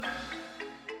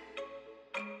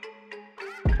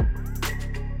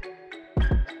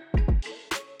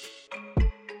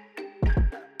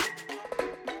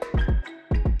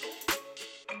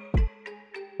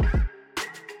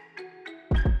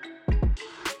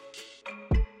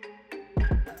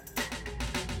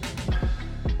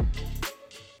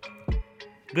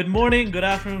Good morning, good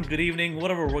afternoon, good evening,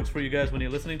 whatever works for you guys when you're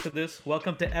listening to this.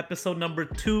 Welcome to episode number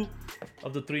 2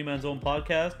 of the Three Man Zone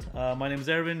podcast. My name is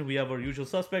Ervin. We have our usual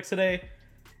suspects today.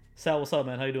 Sal, what's up,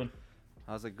 man? How you doing?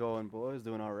 How's it going, boys?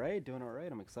 Doing all right? Doing all right.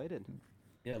 I'm excited.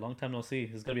 Yeah, long time no see.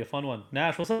 This is gonna be a fun one.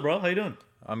 Nash, what's up, bro? How you doing?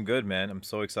 I'm good, man. I'm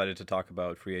so excited to talk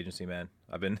about free agency, man.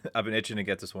 I've been itching to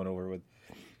get this one over with.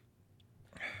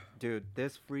 Dude,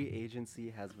 this free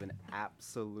agency has been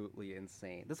absolutely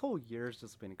insane. This whole year's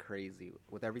just been crazy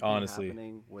with everything Honestly.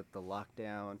 happening with the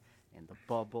lockdown and the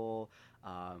bubble.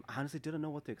 I honestly didn't know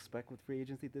what to expect with free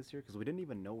agency this year because we didn't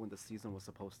even know when the season was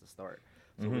supposed to start.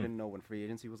 So we didn't know when free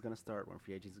agency was going to start, when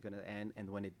free agency was going to end, and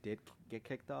when it did get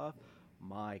kicked off,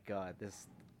 my God, this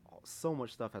so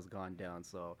much stuff has gone down.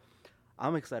 So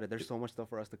I'm excited. There's so much stuff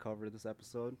for us to cover this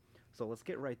episode. So let's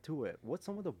get right to it. What's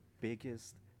some of the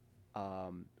biggest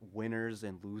winners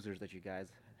and losers that you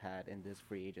guys had in this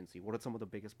free agency? What are some of the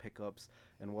biggest pickups,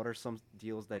 and what are some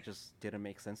deals that just didn't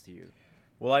make sense to you?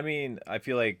 Well, I mean, I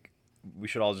feel like we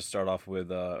should all just start off with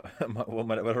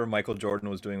whatever Michael Jordan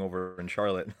was doing over in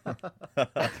Charlotte.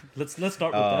 Let's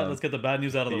start with that. Let's get the bad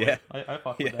news out of the yeah, way. I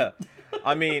fuck with yeah. that.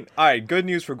 I mean, all right, good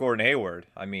news for Gordon Hayward.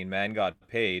 I mean, man got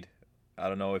paid. I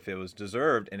don't know if it was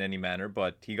deserved in any manner,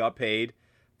 but he got paid.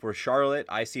 For Charlotte,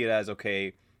 I see it as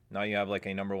okay. Now you have like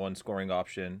a number one scoring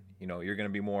option. You know, you're gonna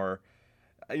be more.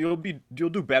 You'll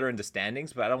do better in the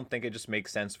standings, but I don't think it just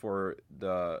makes sense for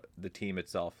the team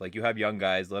itself. Like you have young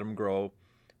guys, let them grow.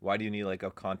 Why do you need like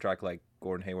a contract like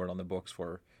Gordon Hayward on the books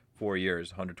for 4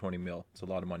 years, 120 mil? It's a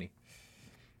lot of money.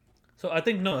 So I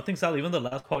think Sal, even the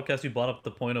last podcast you brought up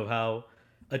the point of how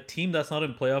a team that's not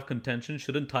in playoff contention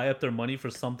shouldn't tie up their money for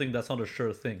something that's not a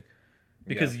sure thing.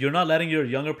 Because Yeah. you're not letting your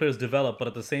younger players develop, but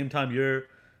at the same time you're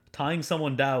tying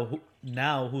someone down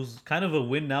now who's kind of a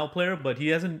win now player, but he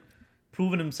hasn't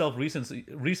proven himself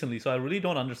recently. So I really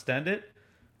don't understand it.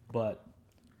 But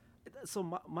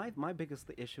So my biggest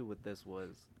issue with this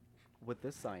was with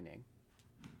this signing.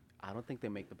 I don't think they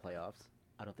make the playoffs.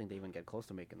 I don't think they even get close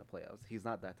to making the playoffs. He's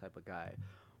not that type of guy.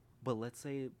 But let's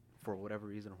say for whatever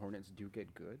reason Hornets do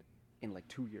get good in like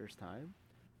 2 years time,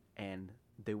 and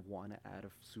they want to add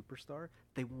a superstar,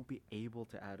 they won't be able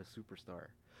to add a superstar.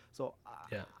 So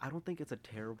yeah, I don't think it's a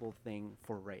terrible thing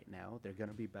for right now. They're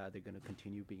gonna be bad. They're gonna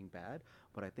continue being bad.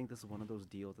 But I think this is one of those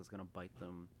deals that's gonna bite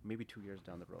them maybe 2 years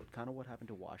down the road. Kind of what happened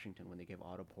to Washington when they gave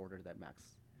Otto Porter that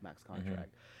max Hmm.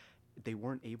 contract. They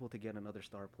weren't able to get another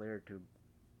star player to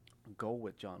go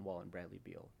with John Wall and Bradley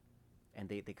Beal, and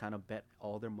they kind of bet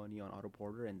all their money on Otto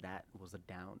Porter, and that was a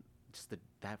down.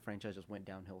 That franchise just went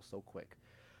downhill so quick.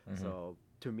 Hmm. So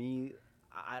to me,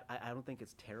 I don't think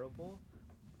it's terrible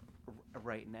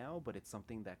right now, but it's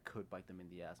something that could bite them in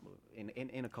the ass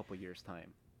in a couple years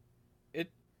time.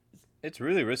 It it's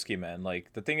really risky, man.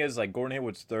 Like the thing is, like Gordon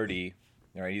Hayward's 30,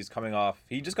 right? He's coming off.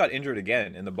 He just got injured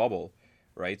again in the bubble,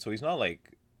 right? So he's not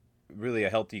like really a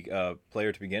healthy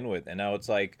player to begin with, and now it's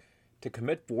like to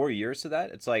commit 4 years to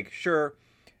that. It's like sure,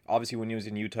 obviously when he was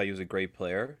in Utah, he was a great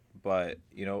player, but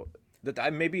you know that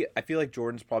I feel like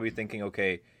Jordan's probably thinking,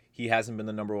 okay, he hasn't been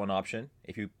the number one option.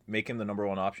 If you make him the number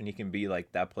one option, he can be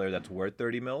like that player that's worth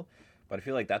 30 mil. But I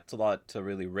feel like that's a lot to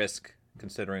really risk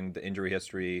considering the injury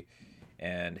history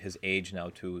and his age now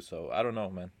too. So I don't know,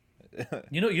 man.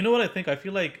 you know what I think? I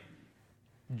feel like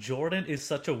Jordan is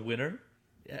such a winner.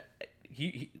 Yeah,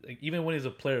 he like, even when he's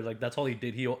a player, like that's all he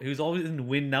did. He was always in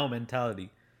win now mentality.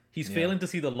 He's Yeah. failing to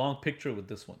see the long picture with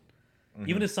this one.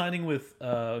 Even Hmm. his signing with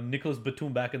Nicholas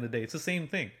Batum back in the day, it's the same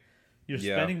thing. You're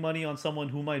Yeah. spending money on someone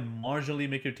who might marginally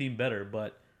make your team better,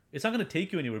 but it's not gonna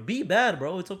take you anywhere. Be bad,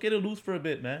 bro. It's okay to lose for a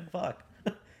bit, man. Fuck,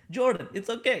 Jordan. It's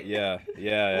okay. Yeah.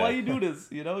 Yeah. Why you do this?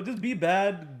 Just be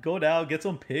bad. Go down, get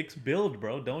some picks, build,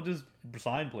 bro. Don't just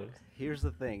sign players. Here's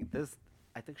the thing. This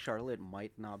I think Charlotte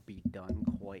might not be done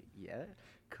quite yet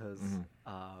because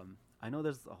Hmm. I know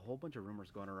there's a whole bunch of rumors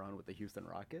going around with the Houston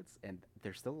Rockets, and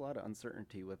there's still a lot of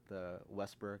uncertainty with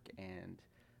Westbrook and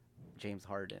James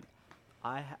Harden.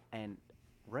 And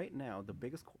right now the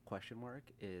biggest question mark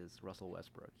is Russell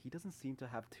Westbrook. He doesn't seem to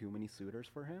have too many suitors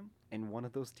for him, and one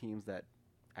of those teams that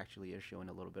actually is showing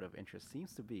a little bit of interest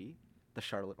seems to be the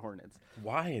Charlotte Hornets.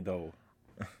 Why though?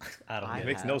 I don't I It get it.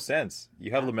 makes no have sense.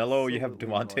 You have Lamelo, you have absolutely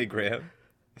no Devontae idea. Graham.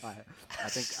 I I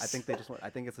think they just want. I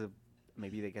think it's a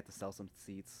maybe they get to sell some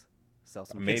seats, sell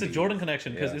some. It's a Maybe. Jordan jerseys.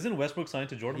 connection because Yeah. isn't Westbrook signed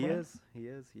to Jordan He Brand? is. He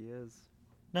is. He is.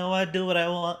 No, I do what I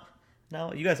want.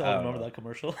 No, you guys all I don't remember know. that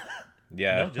commercial?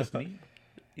 Yeah. No, just me.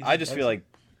 He I just just likes feel it. like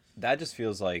that just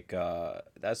feels like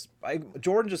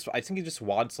Jordan just I think he just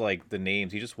wants like the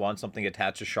names. He just wants something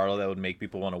attached to Charlotte that would make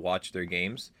people want to watch their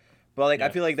games. But like I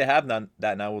Yeah. feel like they have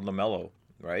that now with Lamelo,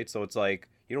 right? So it's like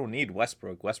you don't need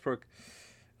Westbrook. Westbrook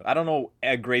I don't know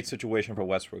a great situation for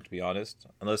Westbrook, to be honest.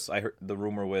 Unless I heard the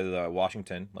rumor with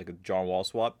Washington, like a John Wall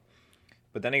swap.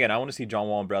 But then again, I want to see John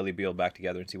Wall and Bradley Beal back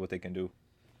together and see what they can do.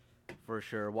 For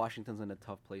sure. Washington's in a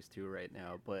tough place too right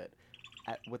now, but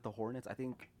with the Hornets, I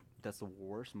think that's the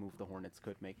worst move the Hornets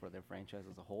could make for their franchise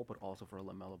as a whole, but also for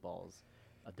LaMelo Ball's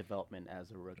development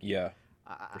as a rookie. Yeah,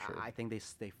 I, for sure. I think they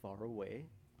stay far away.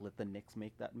 Let the Knicks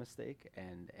make that mistake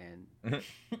and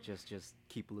just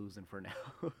keep losing for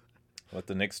now. Let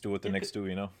the Knicks do what the Yeah, Knicks do,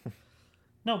 you know?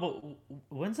 No, but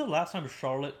when's the last time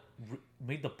Charlotte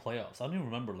made the playoffs? I don't even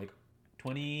remember. Like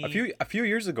 20. A few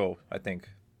years ago, I think.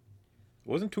 It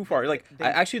wasn't too far. Like They- I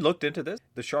actually looked into this.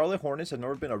 The Charlotte Hornets have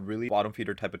never been a really bottom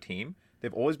feeder type of team.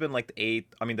 They've always been like the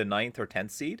ninth or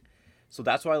 10th seed. So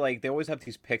that's why like they always have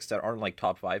these picks that aren't like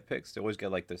top 5 picks. They always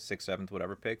get like the 6th, 7th,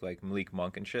 whatever pick, like Malik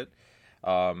Monk and shit.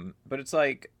 But it's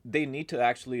like they need to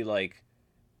actually like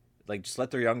just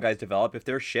let their young guys develop. If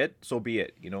they're shit, so be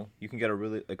it. You know, you can get a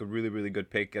really good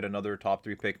pick, get another top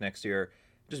 3 pick next year.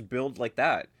 Just build like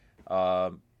that.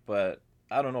 But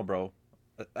I don't know, bro.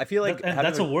 I feel like And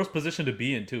that's a worse position to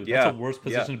be in too. Yeah, That's a worse yeah.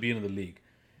 position to be in the league.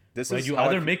 this Right? is You how I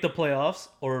either feel- make the playoffs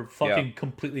or fucking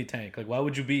completely tank. Like, why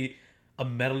would you be a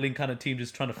meddling kind of team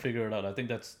just trying to figure it out? I think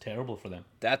that's terrible for them.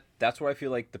 that's where I feel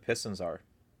like the Pistons are.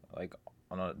 Like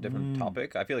on a different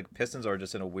topic, I feel like Pistons are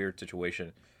just in a weird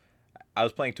situation. I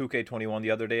was playing 2K21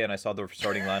 the other day and I saw their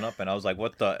starting lineup and I was like,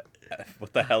 what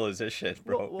the hell is this shit,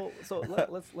 bro? Well, so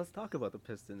let's talk about the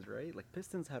Pistons, right? Like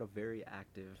Pistons had a very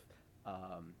active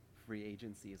free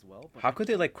agency as well. But How could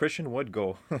they let Christian Wood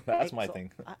go? That's Hey, my so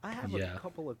thing. I have Yeah. a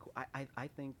couple of. I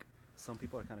think some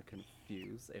people are kind of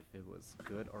confused if it was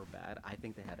good or bad. I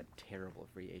think they had a terrible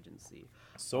free agency.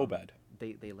 So bad.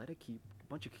 They let a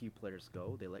bunch of key players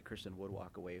go. They let Christian Wood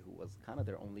walk away, who was kind of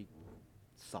their only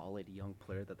solid young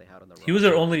player that they had on the roster. He was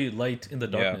their only light in the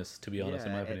Yeah. darkness, to be honest,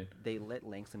 in my and opinion. They let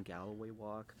Langston Galloway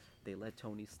walk. They let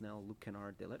Tony Snell, Luke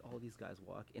Kennard. They let all these guys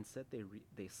walk. Instead,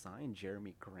 they signed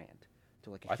Jeremy Grant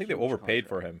to like. I think they huge overpaid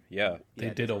for contract. him. Yeah. They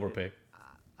Yeah, did they- overpay.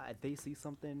 They see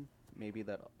something maybe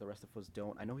that the rest of us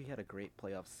don't. I know he had a great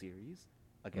playoff series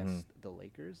against the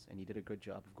Lakers, and he did a good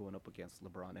job of going up against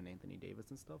LeBron and Anthony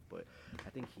Davis and stuff. But I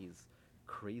think he's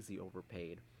crazy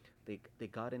overpaid. They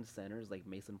got in centers like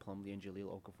Mason Plumlee and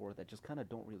Jahlil Okafor that just kind of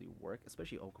don't really work.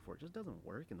 Especially Okafor just doesn't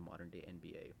work in the modern day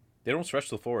NBA. They don't stretch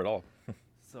the floor at all.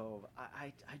 So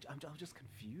I'm just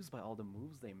confused by all the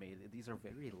moves they made. These are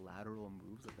very lateral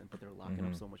moves, but they're locking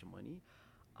up so much money.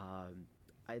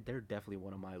 They're definitely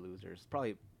one of my losers.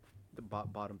 Probably the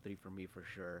bottom 3 for me for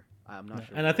sure. I'm not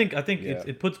sure. And I think Yeah.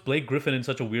 it puts Blake Griffin in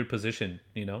such a weird position,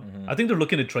 you know? I think they're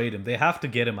looking to trade him. They have to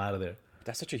get him out of there.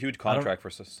 That's such a huge contract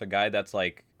for a guy that's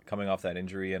like coming off that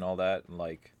injury and all that. And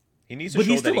like he needs to But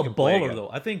show he's that still he a can play baller, again. though.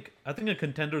 I think a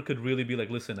contender could really be like,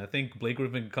 listen, I think Blake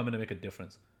Griffin can come in and make a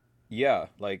difference. Yeah,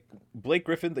 like Blake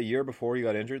Griffin the year before he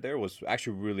got injured there was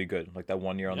actually really good. Like that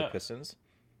 1 year on the Yeah. Pistons.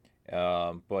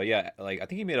 But yeah, like I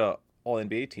think he made a All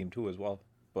NBA team too as well.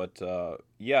 But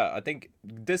yeah, I think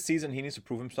this season he needs to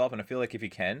prove himself, and I feel like if he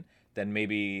can, then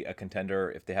maybe a contender,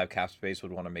 if they have cap space,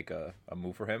 would want to make a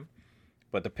move for him.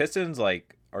 But the Pistons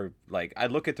are I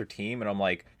look at their team and I'm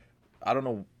like, I don't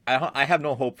know, I have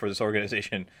no hope for this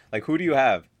organization. Like who do you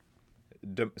have?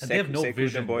 they have no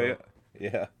vision, bro.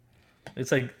 Yeah.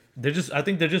 It's like I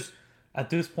think they're just at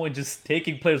this point just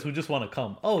taking players who just want to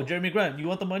come. Oh, Jeremy Grant, you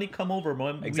want the money? Come over,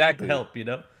 man. Exactly. We need help, you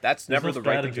know? That's There's never no the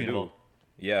right thing to strategy do. involved.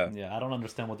 Yeah. Yeah, I don't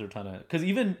understand what they're trying to. Because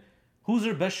even who's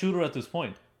their best shooter at this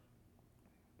point?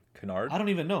 Kennard? I don't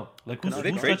even know. Like who's, Did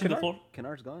they who's trade stretching the Kennard? floor?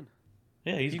 Kennard's gone.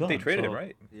 Yeah, he's gone. They traded him, so-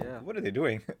 right? Yeah. What are they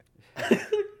doing?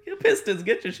 You Pistons,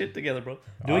 get your shit together, bro.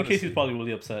 Dwayne Honestly. Casey's probably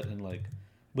really upset and like,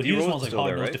 but he just D-Rose wants like still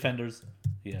there, hard nosed right? defenders.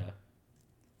 Yeah,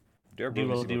 Derrick D Rose,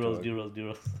 Rose needs to go to D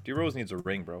Rose. D-Rose needs a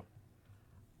ring, bro.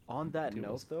 On that He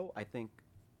note, was- though, I think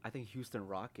Houston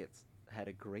Rockets had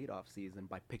a great offseason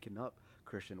by picking up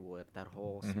Christian Wood. That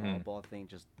whole small ball thing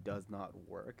just does not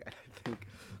work. I think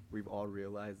we've all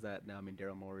realized that now. I mean,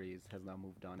 Daryl Morey has now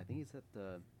moved on. I think he's at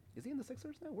the. Is he in the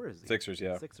Sixers now? Where is he? Sixers,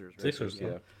 yeah. Sixers, right? Sixers,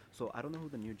 yeah. So I don't know who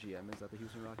the new GM is at the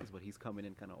Houston Rockets, but he's coming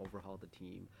in kind of overhaul the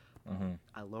team.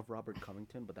 I love Robert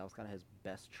Covington, but that was kind of his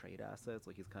best trade asset.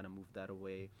 So he's kind of moved that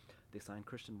away. They signed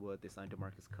Christian Wood. They signed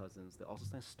DeMarcus Cousins. They also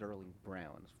signed Sterling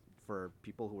Brown. For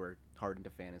people who are hard into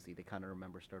fantasy, they kind of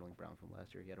remember Sterling Brown from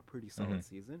last year. He had a pretty solid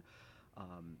season.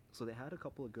 So they had a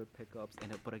couple of good pickups.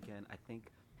 But again, I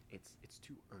think it's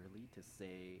too early to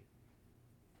say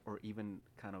or even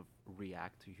kind of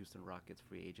react to Houston Rockets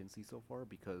free agency so far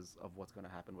because of what's going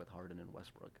to happen with Harden and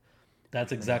Westbrook.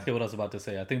 That's exactly what I was about to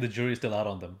say. I think the jury's still out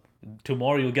on them.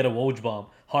 Tomorrow you'll get a Woj bomb.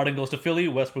 Harden goes to Philly,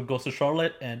 Westbrook goes to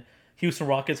Charlotte, and Houston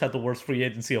Rockets had the worst free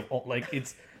agency of all. Like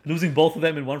it's losing both of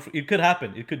them in one. It could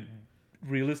happen. It could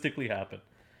realistically happen.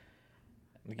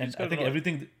 Like, And I think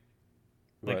everything,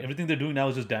 like Right. everything they're doing now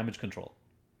is just damage control.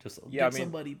 Just Yeah, I get mean-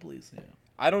 somebody, please. Yeah.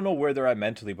 I don't know where they're at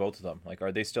mentally, both of them. Like,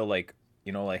 are they still like,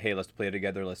 like, hey, let's play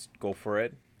together, let's go for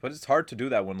it? But it's hard to do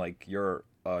that when like your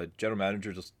general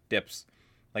manager just dips.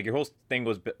 Like your whole thing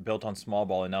was built on small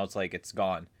ball, and now it's like it's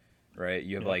gone, right?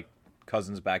 You have Yeah. like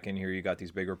Cousins back in here. You got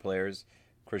these bigger players,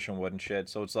 Christian Wood and shit.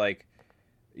 So it's like,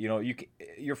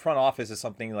 your front office is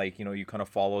something like you kind of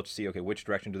follow to see, okay, which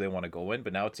direction do they want to go in.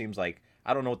 But now it seems like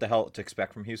I don't know what the hell to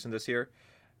expect from Houston this year.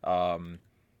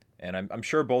 And I'm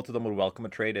sure both of them would welcome a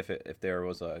trade if there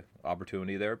was a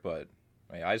opportunity there. But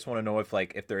I just want to know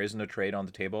if there isn't a trade on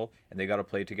the table and they got to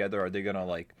play together, are they gonna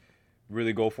like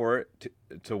really go for it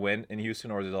to win in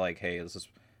Houston, or is it like, hey, let's just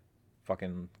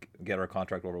fucking get our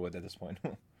contract over with at this point?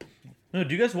 No,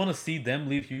 do you guys want to see them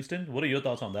leave Houston? What are your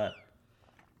thoughts on that?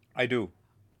 I do.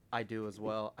 I do as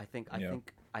well. I think Yeah.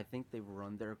 I think they've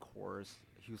run their course.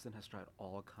 Houston has tried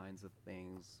all kinds of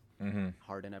things. Mm-hmm.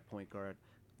 Harden at point guard.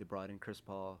 They brought in Chris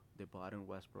Paul. They brought in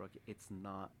Westbrook. It's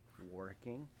not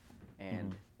working.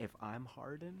 And if I'm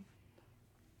Harden,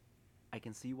 I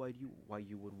can see why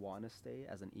you would want to stay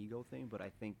as an ego thing, but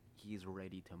I think he's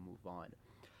ready to move on.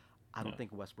 I don't Yeah.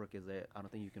 think Westbrook is it. I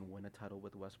don't think you can win a title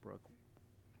with Westbrook.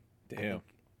 Damn.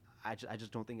 I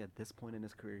just don't think at this point in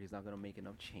his career he's not going to make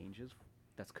enough changes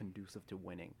that's conducive to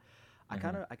winning. I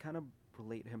kind of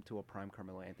relate him to a prime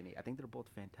Carmelo Anthony. I think they're both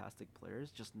fantastic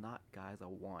players, just not guys I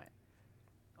want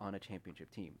on a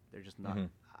championship team. They're just not.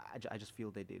 I just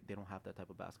feel they don't have that type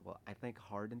of basketball. I think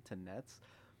Harden to Nets.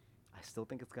 I still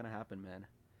think it's gonna happen, man.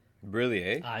 Really,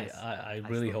 eh? I I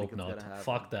really still think hope it's not. gonna happen.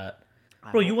 Fuck that.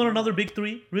 I Bro, you hope want not. another big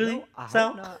three? Really? No, I Sal?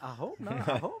 hope not. I hope not.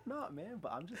 I hope not, man.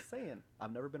 But I'm just saying,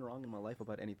 I've never been wrong in my life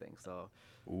about anything. So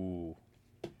Ooh.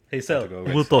 Hey, Sal, to go,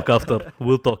 we'll guys. talk after.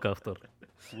 We'll talk after.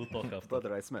 We'll talk after.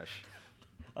 brother, I smash.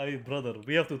 Hey, brother,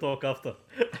 we have to talk after.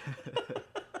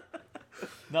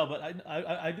 No, but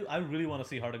I really want to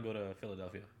see Harden go to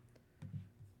Philadelphia.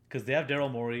 Because they have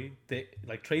Daryl Morey. They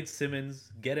like trade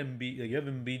Simmons, get Embiid. Like, you have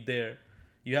Embiid there.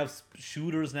 You have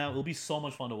shooters now. It'll be so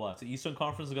much fun to watch. The Eastern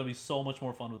Conference is going to be so much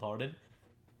more fun with Harden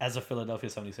as a Philadelphia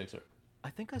 76er. I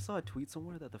think I saw a tweet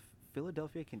somewhere that the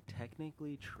Philadelphia can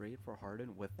technically trade for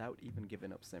Harden without even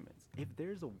giving up Simmons. If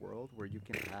there's a world where you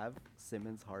can have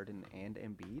Simmons, Harden, and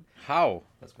Embiid, How?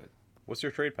 That's great. What's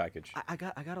your trade package? I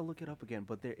gotta look it up again.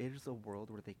 But there is a world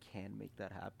where they can make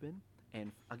that happen.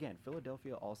 And again,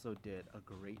 Philadelphia also did a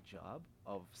great job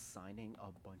of signing a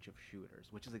bunch of shooters,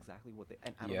 which is exactly what they.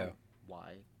 And I don't Yeah. know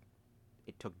why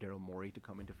it took Daryl Morey to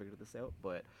come in to figure this out,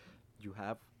 but you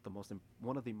have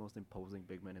one of the most imposing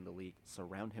big men in the league.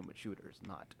 Surround him with shooters,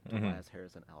 not Tobias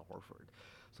Harris and Al Horford.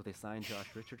 So they signed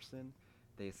Josh Richardson.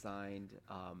 They signed.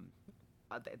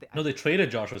 No, they traded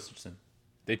Josh Richardson.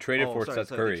 They traded for sorry, Seth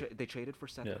so Curry. They traded for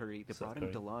Seth Yeah, Curry. They Seth brought in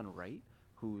Curry. DeLon Wright,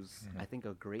 who's I think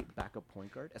a great backup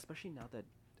point guard, especially now that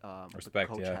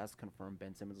Respect, the coach yeah. has confirmed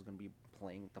Ben Simmons is going to be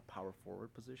playing the power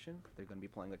forward position. They're going to be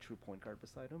playing a true point guard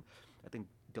beside him. I think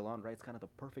DeLon Wright's kind of the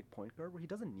perfect point guard where he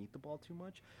doesn't need the ball too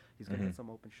much. He's going to hit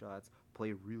some open shots,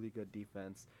 play really good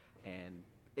defense, and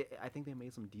I think they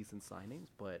made some decent signings,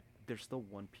 but they're still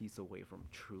one piece away from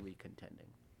truly contending.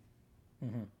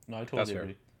 No, I That's totally fair.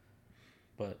 agree.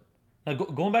 But now,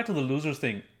 going back to the losers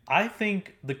thing, I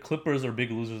think the Clippers are big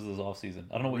losers this offseason.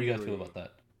 I don't know what you guys feel Really? about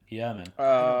that. Yeah, man. I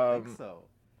don't think so.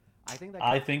 I think that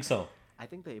I think so. I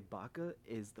think the Ibaka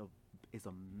is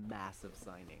a massive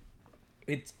signing.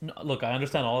 Look, I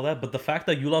understand all of that, but the fact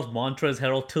that you lost Montrezl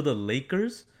Harrell to the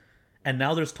Lakers, and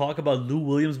now there's talk about Lou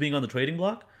Williams being on the trading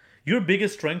block. Your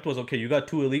biggest strength was, okay, you got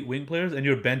two elite wing players, and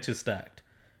your bench is stacked,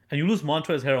 and you lose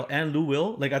Montrezl Harrell and Lou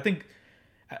Will. Like, I think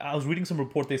I was reading some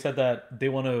report. They said that they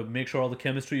want to make sure all the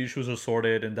chemistry issues are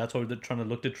sorted, and that's why they're trying to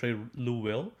look to trade Lou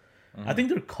Will. I think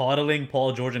they're coddling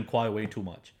Paul George and Kawhi way too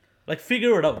much. Like,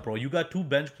 figure it out, bro. You got two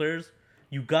bench players.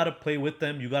 You got to play with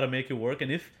them. You got to make it work. And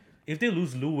if they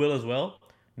lose Lou Will as well,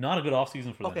 not a good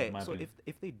offseason for them, Okay, in my so opinion.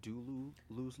 if they do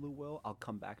lose Lou Will, I'll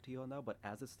come back to you on that. But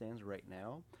as it stands right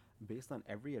now, based on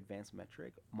every advanced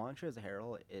metric, Montrezl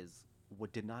Harrell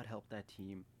what did not help that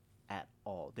team at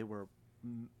all. They were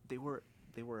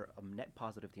a net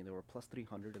positive team. They were plus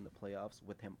 300 in the playoffs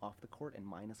with him off the court and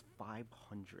minus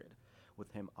 500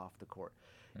 with him off the court.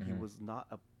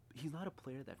 He's not a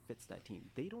player that fits that team.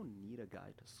 They don't need a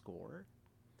guy to score.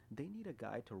 They need a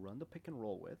guy to run the pick and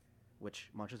roll with, which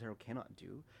Montrezl Harrell cannot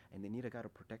do, and they need a guy to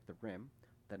protect the rim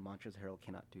that Montrezl Harrell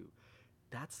cannot do.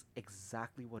 That's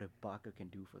exactly what Ibaka can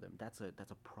do for them. That's a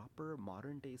proper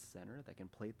modern day center that can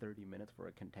play 30 minutes for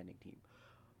a contending team.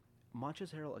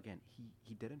 Montrezl Harrell again,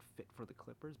 he didn't fit for the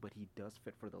Clippers, but he does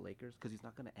fit for the Lakers because he's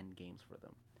not going to end games for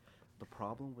them. The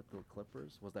problem with the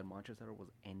Clippers was that Montrezl Harrell was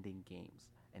ending games,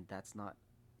 and that's not.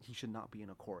 He should not be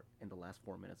in a court in the last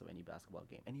 4 minutes of any basketball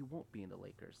game, and he won't be in the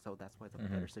Lakers. So that's why it's a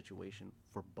better situation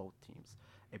for both teams.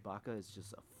 Ibaka is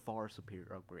just a far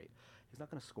superior upgrade. He's not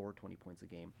going to score 20 points a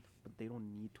game, but they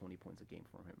don't need 20 points a game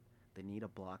from him. They need a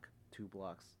block, 2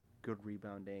 blocks, good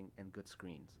rebounding, and good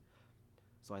screens.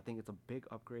 So I think it's a big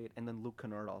upgrade. And then Luke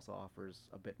Kennard also offers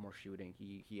a bit more shooting.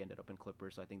 He ended up in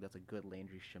Clippers, so I think that's a good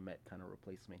Landry Shamet kind of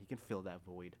replacement. He can fill that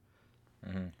void.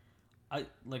 I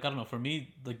don't know. For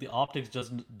me, like the optics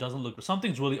doesn't look.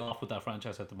 Something's really off with that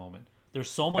franchise at the moment. There's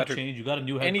so much Patrick, change. You got a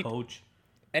new head coach.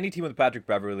 Any team with Patrick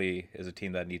Beverly is a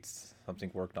team that needs something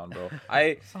worked on, bro.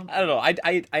 I don't know.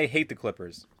 I hate the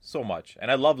Clippers so much, and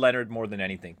I love Leonard more than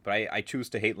anything. But I choose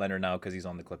to hate Leonard now because he's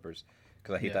on the Clippers,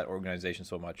 because I hate that organization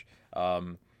so much.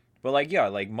 But like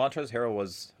Montrezl Harrell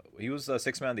was a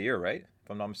sixth man of the year, right? If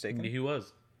I'm not mistaken. He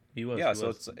was. Yeah.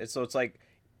 It's like,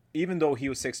 even though he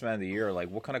was sixth man of the year, like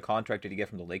what kind of contract did he get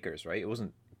from the Lakers, right? It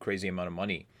wasn't a crazy amount of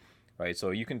money, right? So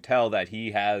you can tell that he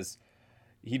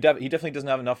definitely doesn't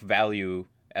have enough value,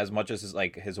 as much as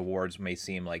his awards may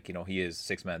seem like, he is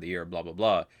sixth man of the year, blah blah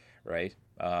blah, right?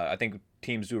 I think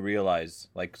teams do realize,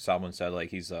 like someone said, like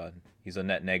he's a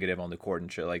net negative on the court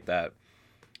and shit like that.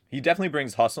 He definitely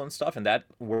brings hustle and stuff, and that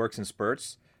works in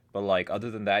spurts. But like other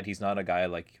than that, he's not a guy,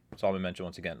 like Solomon mentioned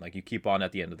once again, like you keep on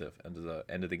at the end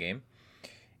of the game.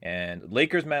 And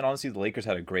Lakers, man, honestly, the Lakers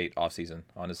had a great offseason,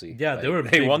 honestly. Yeah, like,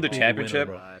 they won the championship,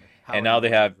 and now they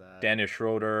have Dennis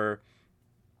Schroeder.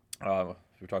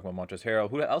 We're talking about Montrezl Harrell.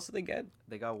 Who else did they get?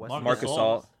 They got Marcus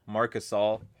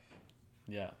Gasol.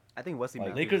 Yeah. I think Wesley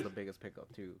Matthews Lakers, is the biggest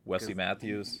pickup too. Wesley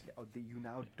Matthews. You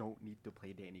now don't need to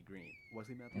play Danny Green.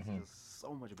 Wesley Matthews is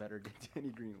so much better than Danny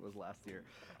Green was last year,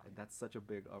 and that's such a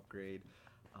big upgrade.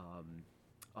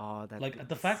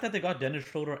 The fact that they got Dennis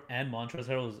Schroeder and Montrezl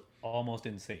Harrell is almost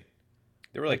insane.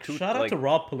 They were shout out to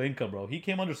Rob Pelinka, bro. He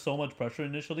came under so much pressure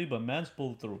initially, but man's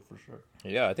pulled through for sure.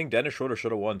 Yeah, I think Dennis Schroeder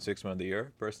should have won sixth man of the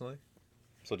year, personally.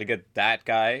 So to get that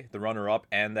guy, the runner-up,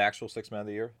 and the actual sixth man of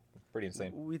the year, pretty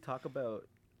insane. We talk about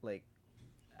like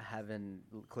having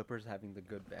Clippers having the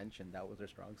good bench, and that was their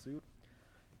strong suit.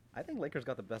 I think Lakers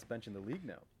got the best bench in the league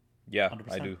now. Yeah,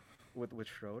 100%. I do. With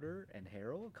Schroeder and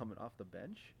Harrell coming off the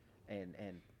bench, and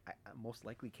most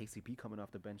likely KCP coming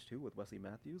off the bench too with Wesley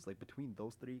Matthews. Like between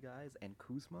those three guys and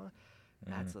Kuzma,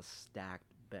 that's a stacked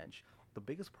bench. The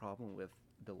biggest problem with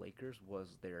the Lakers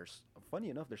was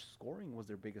funny enough, their scoring was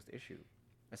their biggest issue,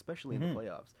 especially in the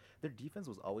playoffs. Their defense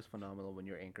was always phenomenal when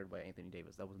you're anchored by Anthony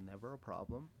Davis. That was never a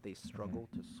problem. They struggled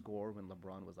to score when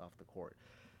LeBron was off the court.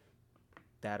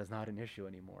 That is not an issue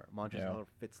anymore. Montrezl Harrell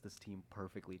fits this team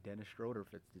perfectly. Dennis Schroeder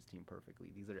fits this team perfectly.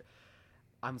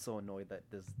 I'm so annoyed that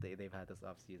they've had this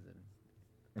offseason.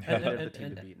 They're the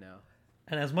team to beat now.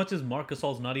 And as much as Marc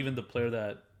Gasol's not even the player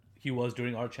that he was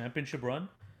during our championship run,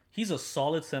 he's a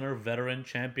solid center, veteran,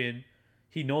 champion.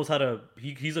 He knows how to.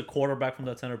 He's a quarterback from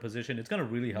that center position. It's gonna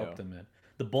really help them, man.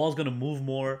 The ball's gonna move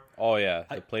more. Oh yeah,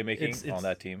 the playmaking on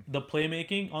that team. The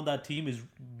playmaking on that team is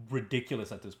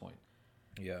ridiculous at this point.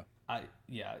 Yeah.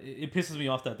 It pisses me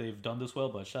off that they've done this well,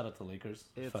 but shout out to Lakers.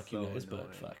 Fuck so you guys, annoying.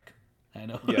 but fuck. I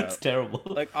know Yeah. it's terrible.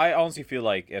 Like I honestly feel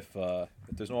like if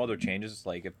there's no other changes,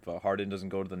 like if Harden doesn't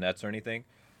go to the Nets or anything,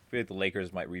 I feel like the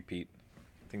Lakers might repeat.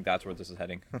 I think that's where this is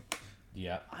heading.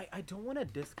 Yeah. I don't want to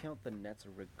discount the Nets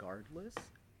regardless.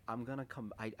 I'm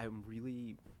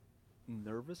really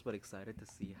nervous but excited to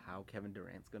see how Kevin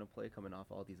Durant's going to play coming off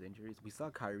all these injuries. We saw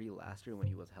Kyrie last year when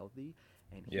he was healthy,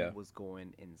 and he was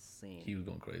going insane. He was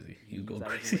going crazy. He was going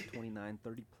averaging crazy. like 29,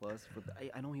 30 plus.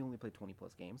 I know he only played 20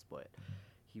 plus games, but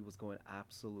he was going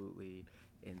absolutely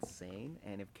insane.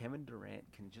 And if Kevin Durant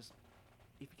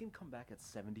if he can come back at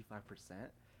 75%,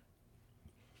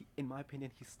 in my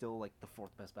opinion, he's still like the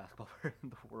fourth best basketball player in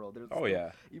the world.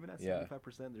 Even at 75%,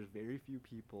 there's very few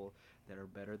people that are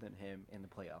better than him in the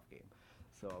playoff game.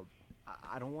 So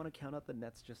I don't want to count out the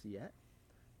Nets just yet,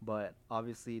 but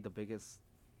obviously the biggest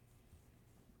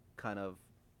kind of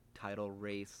title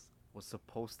race was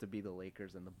supposed to be the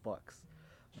Lakers and the Bucks.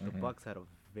 The Bucks had a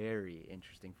very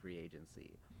interesting free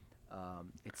agency.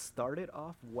 It started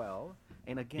off well,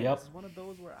 and again, this is one of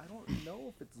those where I don't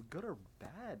know if it's good or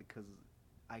bad, because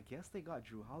I guess they got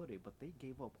Drew Holiday, but they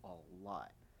gave up a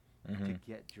lot to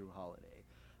get Drew Holiday.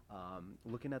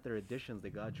 Looking at their additions, they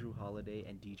got Drew Holiday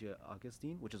and DJ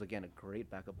Augustine, which is again a great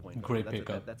backup point guard.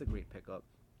 Pickup. That's a great pickup.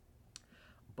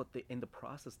 But in the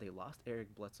process, they lost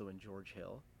Eric Bledsoe and George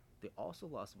Hill. They also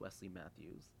lost Wesley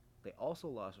Matthews, They also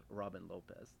lost Robin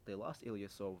Lopez. They lost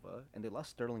Ilyasova, and they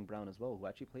lost Sterling Brown as well, who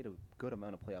actually played a good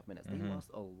amount of playoff minutes. They lost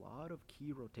a lot of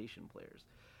key rotation players.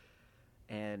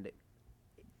 And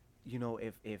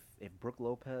if Brook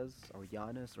Lopez or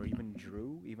Giannis or even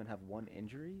Drew even have one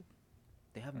injury,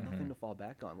 they have nothing to fall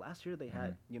back on. Last year they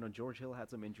had, George Hill had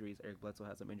some injuries, Eric Bledsoe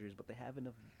had some injuries, but they have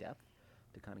enough depth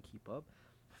to kind of keep up.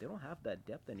 They don't have that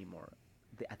depth anymore.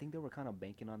 I think they were kind of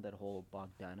banking on that whole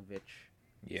Bogdanovich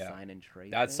sign and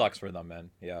trade. That thing. sucks for them, man.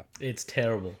 Yeah. It's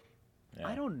terrible. Yeah,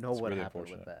 I don't know it's what really happened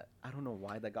with unfortunate. that. I don't know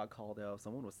why that got called out.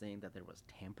 Someone was saying that there was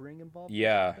tampering involved.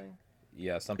 Yeah. Or something.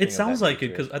 Yeah, something. It sounds like it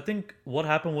nature. because I think what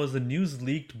happened was the news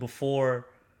leaked before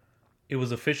it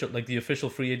was official, like the official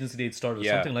free agency date started, or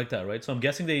Yeah. something like that, right? So I'm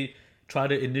guessing they tried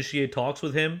to initiate talks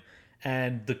with him,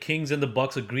 and the Kings and the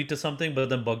Bucks agreed to something, but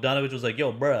then Bogdanovich was like,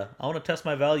 "Yo, bruh, I want to test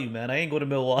my value, man. I ain't going to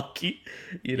Milwaukee,"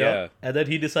 Yeah. And then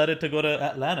he decided to go to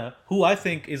Atlanta, who I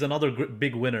think is another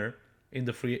big winner in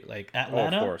the free, like Oh,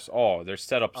 Atlanta. of course. Oh, they're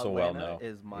set up so well Atlanta now.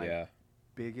 is my Yeah.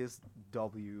 biggest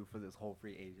W for this whole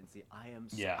free agency.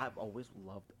 I've always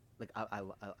loved, like I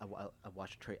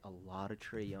watched a lot of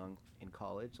Trae Young in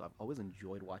college, so I've always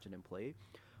enjoyed watching him play,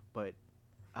 but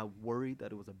I worried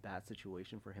that it was a bad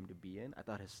situation for him to be in. I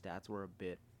thought his stats were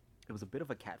it was a bit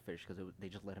of a catfish because they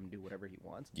just let him do whatever he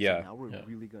wants. Yeah. So now we're Yeah.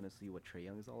 really gonna see what Trae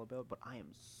Young is all about. But I am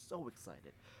so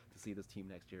excited to see this team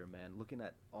next year, man. Looking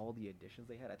at all the additions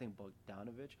they had, I think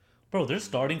Bogdanovich. Bro, their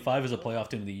starting five is a playoff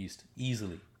team in the East,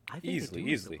 easily. I think Easily, they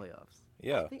do easily. make the playoffs.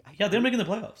 Yeah. Yeah, they're making the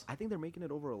playoffs. I think they're making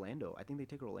it over Orlando. I think they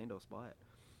take Orlando's spot.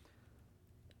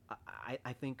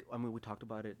 I think, I mean, we talked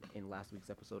about it in last week's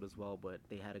episode as well, but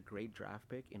they had a great draft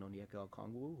pick in Onyeka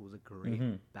Okongwu, who's a great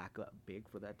backup big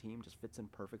for that team. Just fits in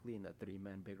perfectly in that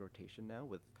three-man big rotation now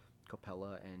with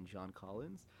Capella and John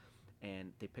Collins.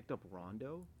 And they picked up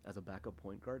Rondo as a backup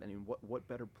point guard. I mean, what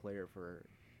better player for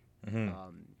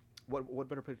what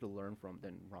better player to learn from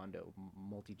than Rondo,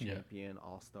 multi-champion,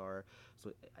 all-star.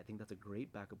 So I think that's a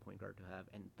great backup point guard to have,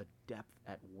 and the depth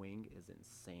at wing is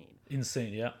insane.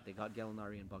 Insane, yeah. They got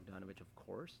Gallinari and Bogdanovich, of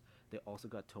course. They also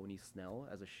got Tony Snell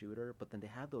as a shooter, but then they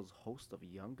have those hosts of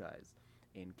young guys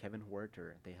in Kevin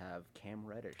Huerter. They have Cam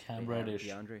Reddish. Cam they Reddish.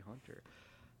 have DeAndre Hunter.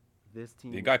 This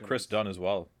team. You is got gonna Chris be- Dunn as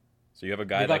well. So you have a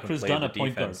guy They that got can Chris play Dunn the at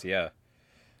point defense. Yeah.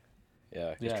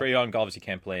 Yeah. Because Yeah. Trae Young obviously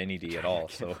can't play any D at all.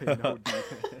 So play no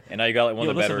defense. and now you got like one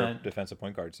Yo, of the listen, better man. defensive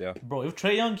point guards. Yeah. Bro, if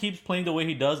Trae Young keeps playing the way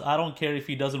he does, I don't care if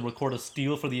he doesn't record a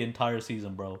steal for the entire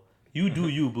season, bro. You do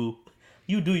you, boo.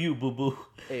 You do you, boo boo.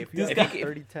 Hey, if you This got guy-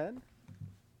 30-10,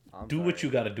 I'm Do what sorry.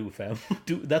 you gotta do, fam.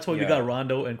 That's why you Yeah. got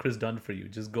Rondo and Chris Dunn for you.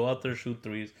 Just go out there, shoot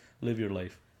threes, live your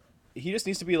life. He just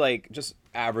needs to be like just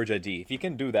average at D. If he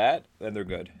can do that, then they're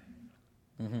good.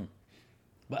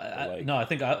 But Like- no, I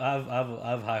think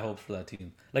I've high hopes for that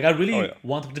team. Like I really Oh, yeah.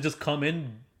 want them to just come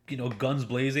in, guns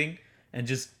blazing, and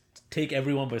just take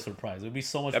everyone by surprise. It'd be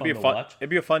so much That'd fun be to a fun. watch. It'd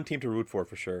be a fun team to root for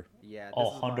sure. Yeah, this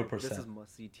Oh, is 100%. This is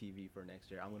must-see TV for next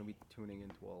year. I'm going to be tuning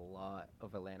into a lot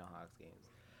of Atlanta Hawks games.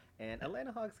 And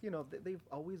Atlanta Hawks, they've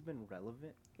always been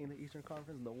relevant in the Eastern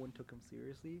Conference. No one took them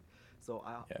seriously. So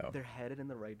Yeah. they're headed in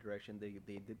the right direction. They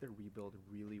did their rebuild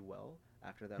really well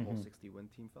after that whole 60-win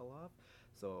team fell off.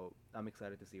 So I'm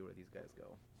excited to see where these guys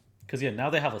go. Because now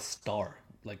they have a star.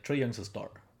 Like Trae Young's a star.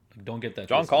 Like, don't get that.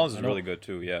 John twisted. Collins I is know really good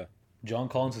too. Yeah. John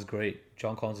Collins is great.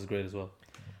 John Collins is great as well.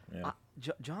 Yeah.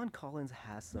 John Collins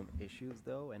has some issues,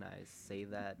 though, and I say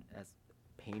that as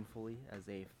painfully as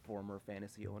a former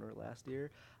fantasy owner last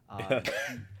year.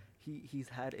 He's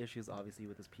had issues, obviously,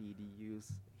 with his PED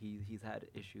use. He's had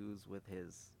issues with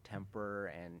his temper,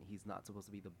 and he's not supposed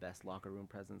to be the best locker room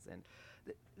presence. And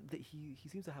he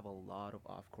seems to have a lot of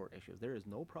off-court issues. There is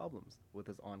no problems with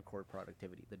his on-court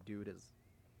productivity. The dude is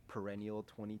perennial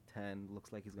 2010,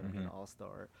 looks like he's going to be an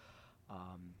all-star.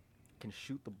 Can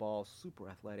shoot the ball, super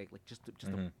athletic, like just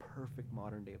a perfect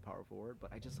modern day power forward.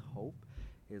 But I just hope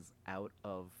his out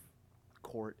of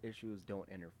court issues don't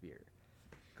interfere,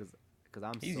 because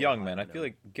I'm. He's so young, high man. I on feel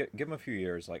him. like give him a few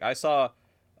years. Like I saw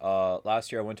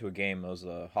last year, I went to a game. It was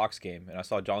a Hawks game, and I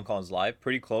saw John Collins live,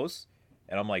 pretty close.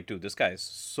 And I'm like, dude, this guy is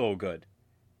so good.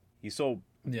 He's so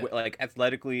Yeah. like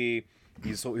athletically. He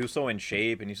was so in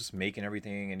shape, and he's just making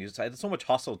everything. And he's just had so much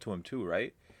hustle to him too,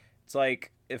 right? It's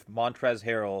like if Montrezl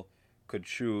Harrell could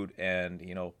shoot and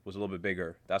was a little bit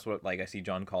bigger. That's what like I see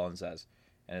John Collins as,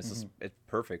 and it's just it's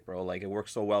perfect, bro. Like it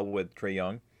works so well with Trae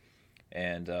Young,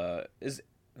 and I was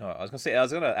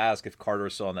gonna ask if Carter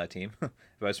was still on that team. If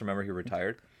I just remember, he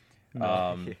retired.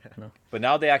 Yeah. But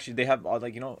now they have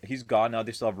like he's gone now.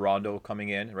 They still have Rondo coming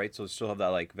in, right? So they still have that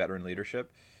like veteran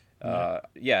leadership. Yeah,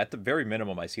 at the very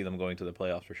minimum, I see them going to the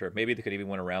playoffs for sure. Maybe they could even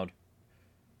win a round.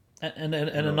 And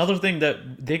another thing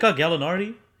that they got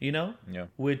Gallinari you know, Yeah.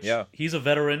 which Yeah. he's a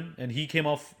veteran and he came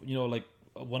off, like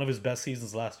one of his best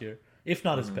seasons last year, if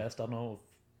not his best. I don't know,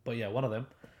 but yeah, one of them.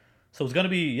 So it's gonna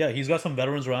be he's got some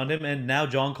veterans around him, and now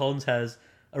John Collins has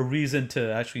a reason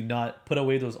to actually not put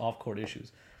away those off court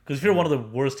issues. Because if you're one of the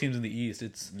worst teams in the East,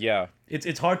 Yeah.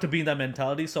 it's hard to be in that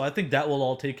mentality. So I think that will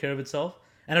all take care of itself.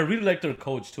 And I really like their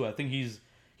coach too. I think he's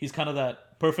kind of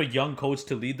that perfect young coach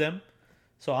to lead them.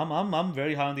 So I'm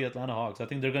very high on the Atlanta Hawks. I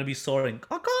think they're gonna be soaring.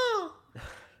 Caw-caw!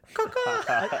 Caw-caw!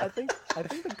 I think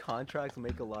the contracts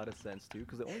make a lot of sense too,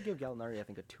 because they only give Gallinari, I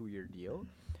think, a 2-year deal.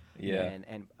 Yeah.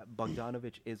 And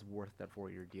Bogdanovic is worth that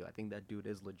 4-year deal. I think that dude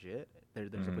is legit.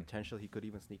 There's a potential he could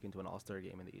even sneak into an All-Star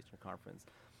game in the Eastern Conference.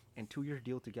 And 2-year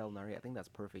deal to Gallinari, I think that's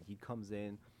perfect. He comes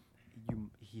in,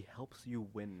 he helps you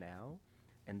win now,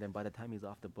 and then by the time he's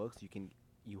off the books,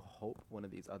 you hope one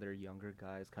of these other younger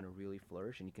guys kind of really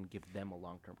flourish, and you can give them a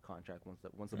long-term contract once the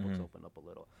books open up a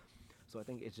little. So I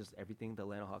think it's just everything the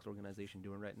Atlanta Hawks organization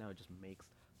doing right now. It just makes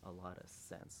a lot of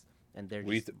sense, and they're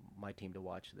just my team to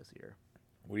watch this year.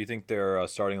 What do you think their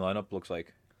starting lineup looks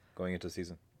like going into the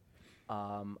season?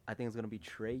 I think it's gonna be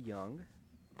Trae Young,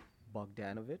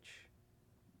 Bogdanovic.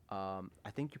 I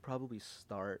think you probably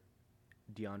start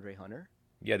DeAndre Hunter.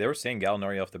 Yeah, they were saying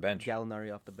Gallinari off the bench.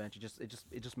 Gallinari off the bench.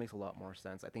 It just makes a lot more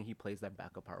sense. I think he plays that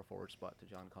backup power forward spot to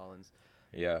John Collins.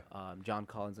 Yeah. John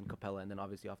Collins and Capella, and then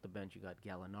obviously off the bench you got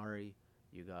Gallinari,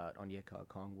 you got Onyeka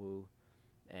Okongwu,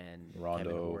 and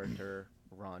Kevin Huerter,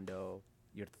 Rondo.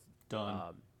 You're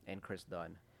Done. And Chris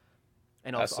Dunn.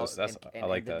 And also, I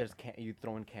like that. You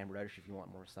throw in Cam Reddish if you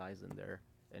want more size in there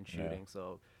and shooting. Yeah.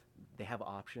 So they have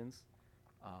options.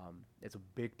 It's a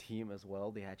big team as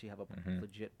well. They actually have a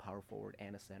legit power forward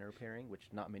and a center pairing, which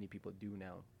not many people do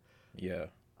now. Yeah.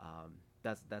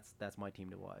 That's my team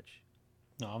to watch.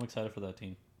 No, I'm excited for that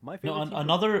team. My favorite team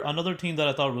another team that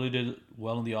I thought really did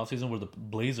well in the offseason were the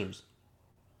Blazers.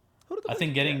 Who did the I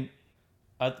think getting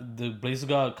the Blazers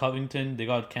got Covington, they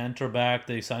got Cantor back,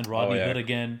 they signed Rodney Hood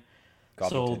again.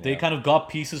 So they kind of got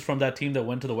pieces from that team that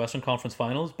went to the Western Conference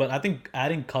Finals. But I think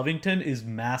adding Covington is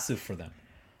massive for them.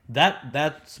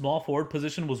 That small forward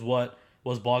position was what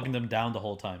was bogging them down the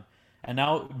whole time. And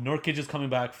now Nurkic is coming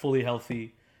back fully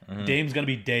healthy. Dame's going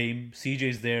to be Dame.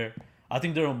 CJ's there. I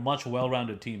think they're a much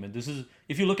well-rounded team. And this is,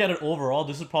 if you look at it overall,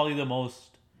 this is probably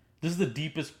this is the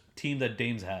deepest team that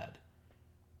Dame's had,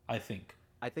 I think.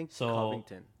 I think So-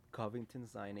 Covington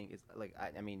signing is like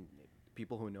I mean,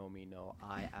 people who know me know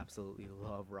I absolutely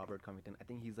love Robert Covington. I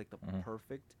think he's like the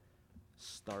perfect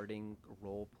starting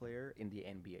role player in the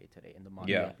NBA today, in the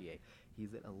modern NBA.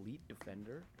 He's an elite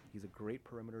defender. He's a great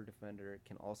perimeter defender.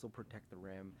 Can also protect the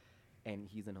rim, and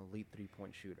he's an elite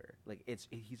 3-point shooter. Like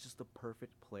he's just the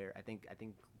perfect player. I think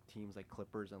teams like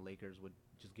Clippers and Lakers would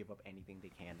just give up anything they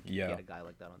can to get a guy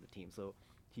like that on the team. So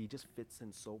he just fits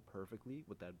in so perfectly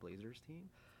with that Blazers team,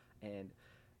 and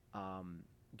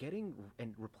getting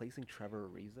and replacing Trevor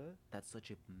Ariza, that's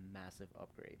such a massive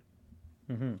upgrade.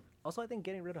 Also, I think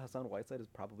getting rid of Hassan Whiteside is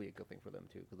probably a good thing for them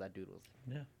too, because that dude was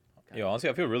Yo, honestly,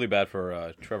 I feel really bad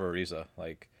for Trevor Ariza.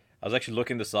 Like, I was actually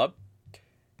looking this up.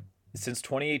 Since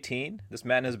 2018, this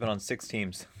man has been on 6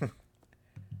 teams.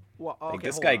 Well, okay, Like,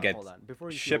 this hold guy on, gets hold on.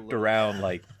 Before you feel a shipped little- around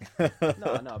like.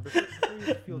 No, before you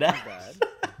feel too bad.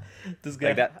 This guy.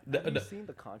 Like that- Have you seen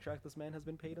the contract this man has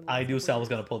been paid in? The I last knew couple Sal was years?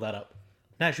 going to pull that up.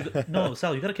 Nash, no,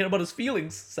 Sal, you got to care about his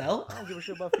feelings, Sal. I don't give a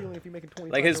shit about feeling if you're making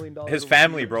 $25 Like million his over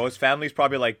family, 2 bro. years. His family's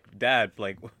probably like, Dad,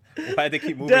 like, why they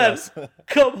keep moving Dad, us?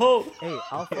 come home. Hey,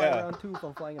 I'll fly Yeah. around too if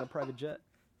I'm flying in a private jet.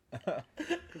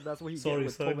 'Cause that's what he Sorry, get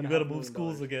with son, $12.5 you got to million. move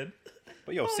schools again.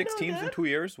 But yo, 6 no, teams in Dad. 2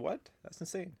 years? What? That's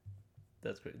insane.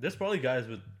 That's great. There's probably guys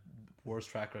with worse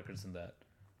track records than that.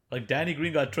 Like Danny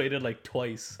Green got traded like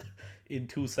twice in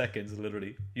 2 seconds,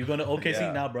 literally. You're gonna OKC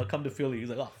Yeah. now, bro. Come to Philly. He's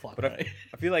like, oh fuck, But right?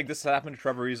 I feel like this happened to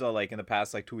Trevor Ariza like in the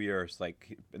past like 2 years.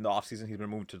 Like in the offseason, he's been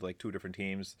moved to like 2 different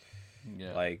teams.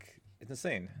 Yeah. Like it's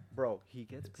insane. Bro, he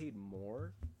gets paid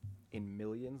more in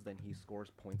millions than he scores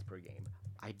points per game.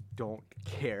 I don't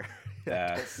care. I don't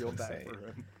That's feel bad insane. for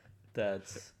him.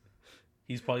 That's.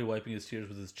 He's probably wiping his tears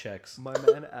with his checks. My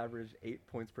man averaged 8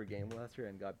 points per game last year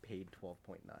and got paid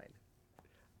 12.9.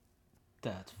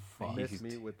 That's Miss fuck. He's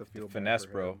me with the feel bad Finesse,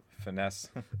 for bro. him. Finesse.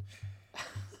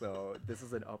 So this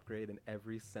is an upgrade in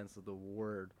every sense of the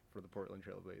word for the Portland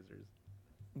Trail Blazers.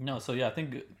 No, so yeah, I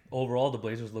think overall the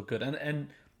Blazers look good, and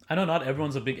I know not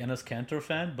everyone's a big Enes Kanter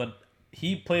fan, but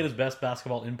he played his best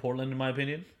basketball in Portland, in my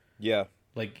opinion. Yeah.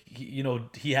 Like he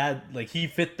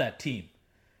fit that team,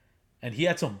 and he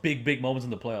had some big moments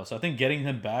in the playoffs. So I think getting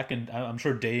him back, and I'm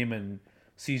sure Dame and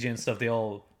CJ and stuff, they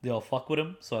all fuck with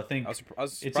him. So I think I was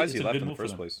it's surprised he a left good in the move for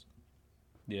first them. place.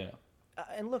 Yeah,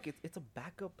 And look, it's a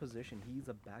backup position. He's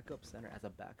a backup center. As a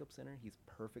backup center, he's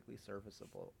perfectly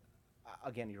serviceable.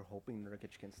 Again, you're hoping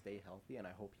Nurkic can stay healthy, and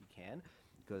I hope he can,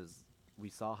 because we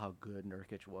saw how good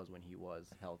Nurkic was when he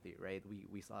was healthy, right?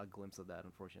 We saw a glimpse of that,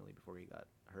 unfortunately, before he got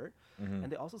hurt. Hmm.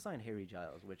 And they also signed Harry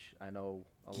Giles, which I know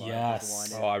a lot of Yes.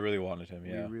 us Oh, wanted. I really wanted him.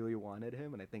 Yeah. We really wanted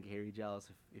him, and I think Harry Giles,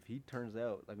 if he turns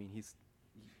out, I mean,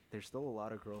 there's still a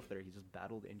lot of growth there. He just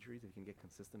battled injuries. If he can get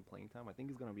consistent playing time, I think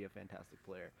he's going to be a fantastic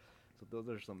player. So those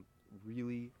are some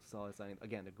really solid signings.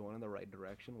 Again, they're going in the right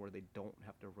direction where they don't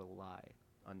have to rely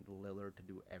on Lillard to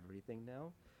do everything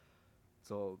now.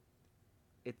 So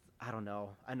I don't know.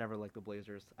 I never liked the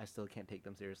Blazers. I still can't take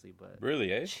them seriously, but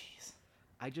Really, eh? Jeez.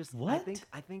 I What?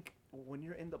 think when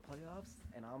you're in the playoffs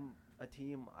and I'm a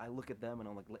team, I look at them and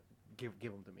I'm like, give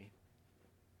them to me.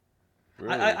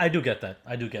 Really? I do get that.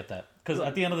 I do get that. Because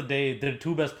at the end of the day, their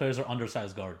two best players are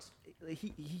undersized guards.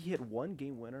 He hit one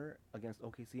game winner against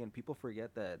OKC, and people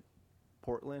forget that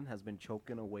Portland has been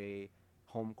choking away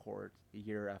home court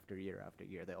year after year after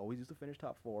year. They always used to finish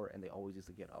top four, and they always used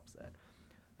to get upset.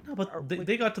 No, but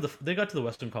they got to the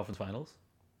Western Conference Finals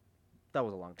That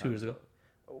was a long time 2 years ago.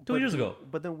 But 2 years ago.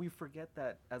 But then we forget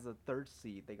that as a third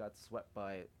seed, they got swept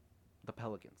by the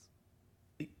Pelicans.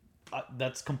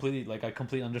 That's completely like I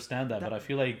completely understand that, but I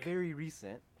feel like very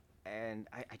recent, and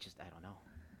I don't know.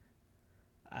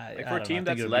 Like I for a don't know, team I think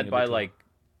that's you're led being a by bit too-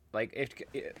 like if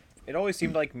it always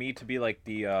seemed like me to be like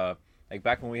the like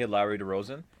back when we had Lowry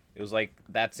DeRozan, it was like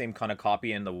that same kind of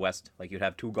copy in the West. Like you'd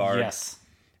have two guards, Yes.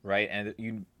 right, and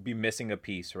you'd be missing a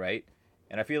piece, right?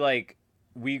 And I feel like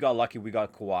we got lucky. We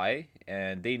got Kawhi,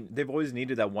 and they've always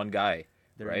needed that one guy,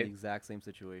 They're in right? the exact same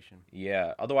situation.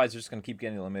 Yeah. Otherwise, they're just gonna keep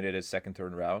getting eliminated as second,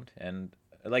 third round. And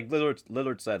like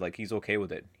Lillard said, like he's okay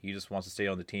with it. He just wants to stay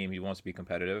on the team. He wants to be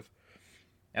competitive.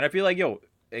 And I feel like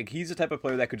like he's the type of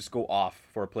player that could just go off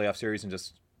for a playoff series and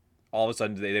just all of a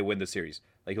sudden they win the series.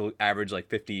 Like he'll average like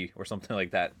 50 or something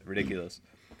like that. Ridiculous.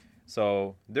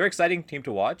 So they're an exciting team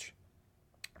to watch,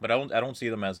 but I don't see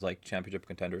them as like championship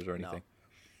contenders or anything.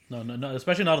 No,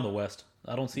 especially not in the West.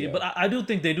 I don't see it, Yeah. but I do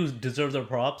think they do deserve their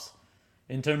props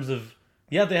in terms of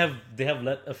yeah, they have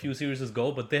let a few series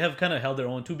go, but they have kind of held their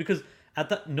own too because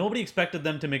nobody expected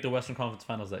them to make the Western Conference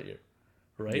Finals that year,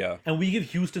 right? Yeah. And we give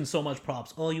Houston so much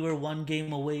props. Oh, you were one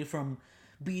game away from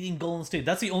beating Golden State.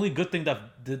 That's the only good thing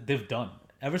that they've done.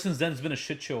 Ever since then, it's been a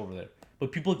shit show over there.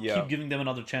 But people Yeah. keep giving them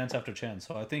another chance after chance.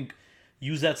 So I think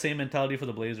use that same mentality for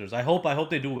the Blazers. I hope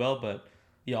they do well, but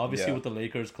yeah, obviously Yeah. with the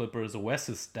Lakers, Clippers, the West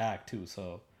is stacked too.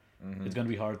 So it's gonna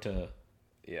be hard to.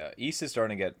 Yeah, East is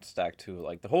starting to get stacked too.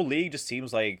 Like the whole league just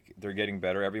seems like they're getting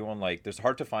better. Everyone like there's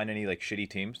hard to find any like shitty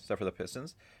teams except for the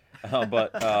Pistons,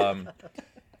 but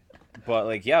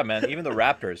like yeah, man, even the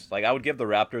Raptors. Like I would give the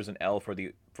Raptors an L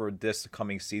for this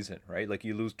coming season, right? Like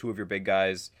you lose two of your big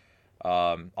guys.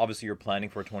 Obviously you're planning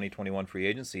for 2021 free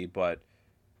agency, but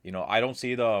I don't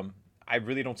see them. I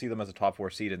really don't see them as a top 4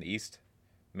 seed in the East.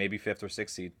 Maybe 5th or 6th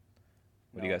seed.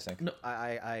 What do you guys think? No,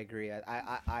 I agree.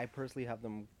 I personally have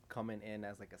them coming in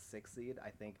as like a 6th seed. I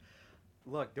think.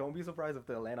 Look, don't be surprised if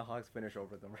the Atlanta Hawks finish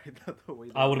over them, right? The way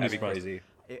I wouldn't be That'd be surprised.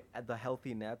 crazy. The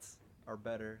healthy Nets are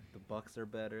better. The Bucks are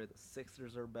better. The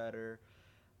Sixers are better.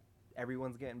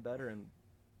 Everyone's getting better, and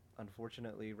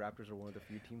unfortunately, Raptors are one of the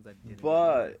few teams that didn't.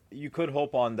 But you could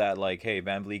hope on that, like, hey,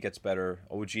 Van Vliet gets better,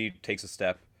 OG takes a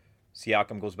step,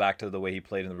 Siakam goes back to the way he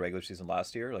played in the regular season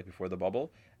last year, like before the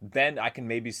bubble. Then I can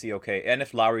maybe see, okay, and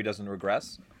if Lowry doesn't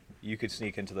regress, you could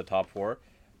sneak into the top 4.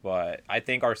 But I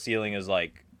think our ceiling is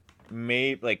like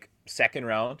maybe like second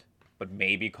round, but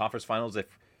maybe conference finals if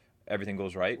everything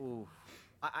goes right. Ooh.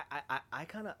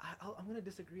 I'm gonna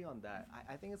disagree on that.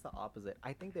 I think it's the opposite.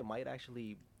 I think they might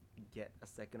actually get a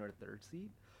second or third seed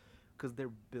because they're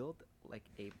built like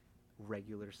a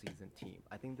regular season team.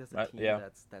 I think there's a team yeah.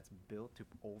 that's built to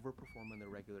overperform in the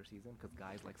regular season because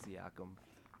guys like Siakam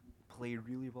play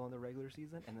really well in the regular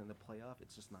season, and in the playoff,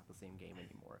 it's just not the same game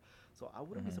anymore. So I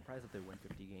wouldn't be surprised if they win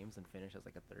 50 games and finish as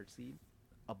like a third seed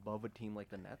above a team like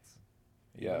the Nets,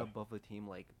 even Yeah. above a team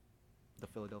like the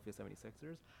Philadelphia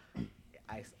 76ers.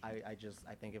 I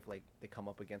think if like they come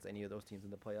up against any of those teams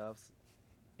in the playoffs,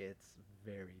 it's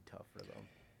very tough for them.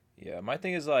 Yeah, my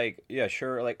thing is like, yeah,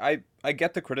 sure. Like I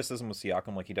get the criticism of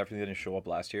Siakam, like he definitely didn't show up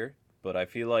last year, but I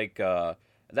feel like that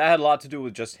had a lot to do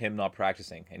with just him not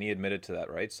practicing, and he admitted to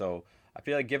that, right? So I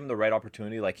feel like give him the right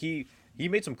opportunity. Like he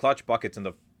made some clutch buckets in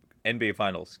the NBA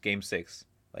Finals, Game 6.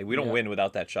 Like we don't Yeah. win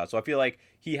without that shot. So I feel like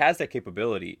he has that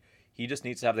capability. He just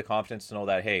needs to have the confidence to know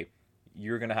that hey,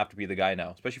 you're gonna have to be the guy now,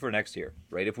 especially for next year,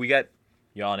 right? If we get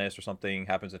Giannis or something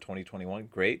happens in 2021,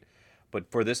 great. But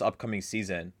for this upcoming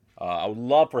season, I would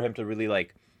love for him to really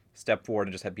like step forward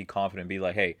and just be confident, be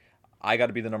like, hey, I got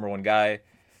to be the number one guy.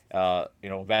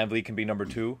 Van Vliet can be number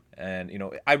two, and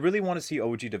I really want to see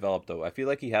OG develop though. I feel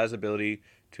like he has ability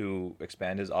to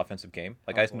expand his offensive game.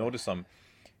 Like I noticed some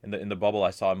in the bubble.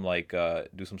 I saw him like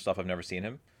do some stuff I've never seen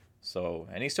him. So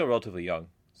and he's still relatively young.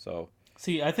 So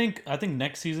See, I think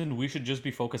next season we should just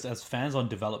be focused as fans on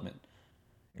development.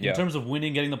 In yeah, terms of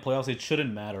winning, getting the playoffs, it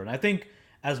shouldn't matter. And I think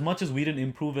as much as we didn't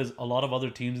improve as a lot of other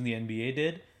teams in the NBA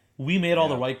did, we made all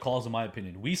the Yeah. right calls, in my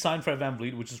opinion. We signed Fred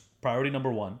VanVleet, which is priority number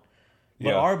one. But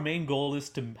Yeah. our main goal is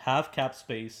to have cap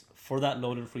space for that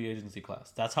loaded free agency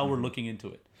class. That's how we're looking into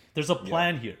it. There's a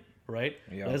plan here, right?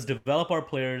 Yeah. Let's develop our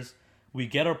players. We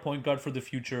get our point guard for the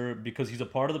future because he's a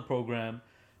part of the program.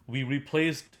 We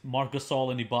replaced Marc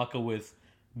Gasol and Ibaka with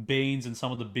Baines and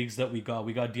some of the bigs that we got.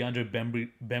 We got DeAndre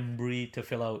Bembry to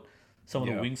fill out some of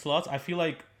the Yeah. wing slots. I feel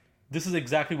like this is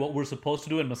exactly what we're supposed to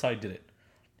do, and Masai did it.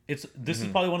 This is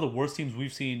probably one of the worst teams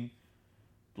we've seen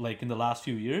like in the last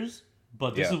few years,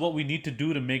 but this Yeah. is what we need to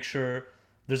do to make sure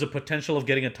there's a potential of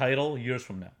getting a title years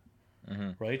from now.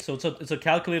 Right? So it's a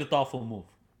calculated, thoughtful move.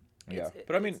 Yeah. It's-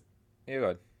 But I mean, yeah, go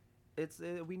ahead. It's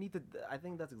we need to. I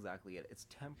think that's exactly it. It's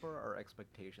temper our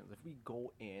expectations. If we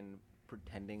go in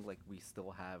pretending like we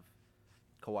still have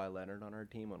Kawhi Leonard on our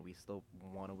team and we still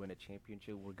want to win a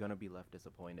championship, we're gonna be left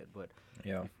disappointed. But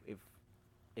Yeah.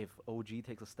 if OG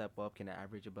takes a step up, can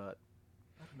average about,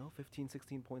 I don't know, 15,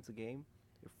 16 points a game.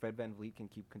 If Fred VanVleet can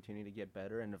keep continuing to get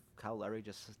better, and if Kyle Lowry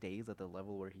just stays at the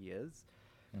level where he is,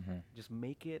 just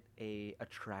make it a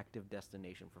attractive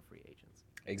destination for free agents.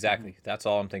 Exactly. That's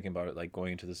all I'm thinking about it, like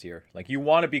going into this year. Like you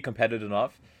want to be competitive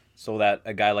enough so that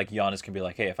a guy like Giannis can be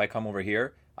like, hey, if I come over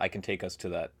here, I can take us to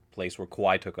that place where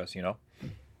Kawhi took us,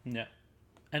 Yeah.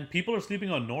 And people are sleeping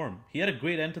on Norm. He had a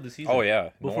great end to the season. Oh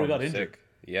yeah. Before he got Norm, injured. sick.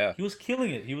 Yeah. He was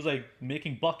killing it. He was like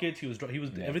making buckets. He was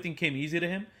everything came easy to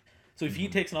him. So if he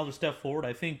takes another step forward,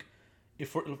 I think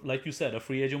if like you said, a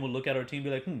free agent will look at our team and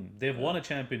be like, they've won a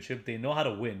championship, they know how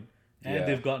to win, and Yeah.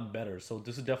 they've gotten better. So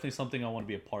this is definitely something I want to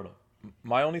be a part of.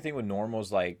 My only thing with Norm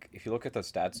was like, if you look at the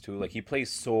stats too, like he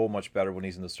plays so much better when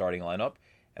he's in the starting lineup,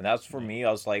 and that's for me.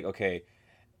 I was like, okay,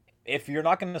 if you're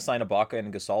not going to sign Ibaka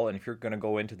and Gasol, and if you're going to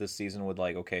go into this season with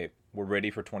like, okay, we're ready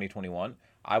for 2021,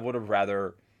 I would have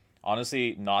rather,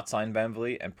 honestly, not sign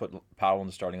VanVleet and put Powell in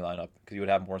the starting lineup because you would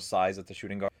have more size at the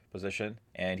shooting guard position,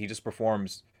 and he just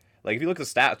performs. Like if you look at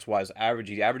the stats wise,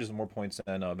 he averages more points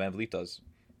than VanVleet does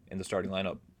in the starting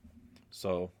lineup.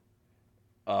 So.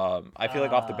 I feel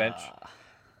like off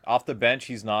the bench,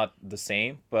 he's not the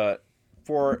same. But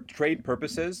for trade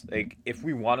purposes, like if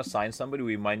we want to sign somebody,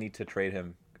 we might need to trade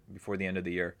him before the end of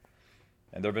the year.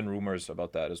 And there have been rumors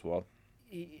about that as well.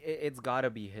 It's got to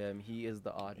be him. He is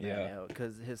the odd man Yeah. out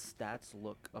because his stats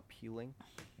look appealing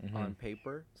on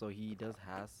paper. So he does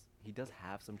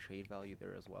have some trade value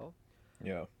there as well.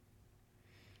 Yeah.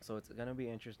 So it's gonna be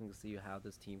interesting to see how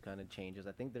this team kind of changes.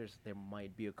 I think there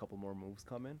might be a couple more moves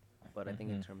coming, but I think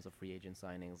in terms of free agent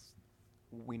signings,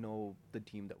 we know the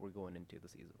team that we're going into the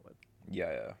season with.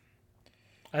 Yeah.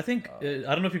 I think I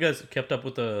don't know if you guys kept up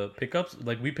with the pickups.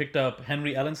 Like we picked up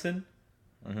Henry Ellenson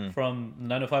from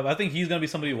 905. I think he's gonna be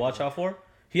somebody to watch out for.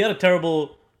 He had a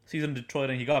terrible season in Detroit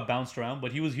and he got bounced around,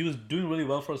 but he was doing really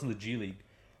well for us in the G League,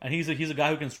 and he's a guy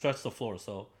who can stretch the floor.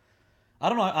 So I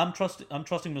don't know. I'm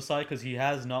trusting Masai because he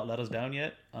has not let us down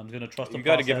yet. I'm gonna trust the You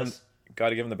got to process.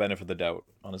 give him the benefit of the doubt,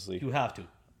 honestly. You have to.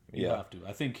 You Yeah. have to.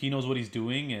 I think he knows what he's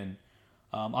doing, and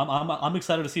I'm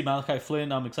excited to see Malachi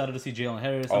Flynn. I'm excited to see Jalen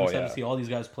Harris. I'm Oh, excited yeah. to see all these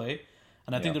guys play,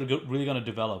 and I think Yeah. they're really going to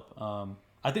develop.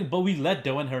 But we let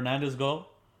Dewan Hernandez go,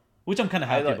 which I'm kind of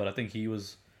happy like- about. I think he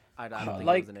was. I don't think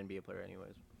like- he was an NBA player,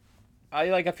 anyways.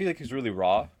 I feel like he's really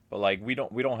raw, but like we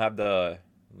don't have the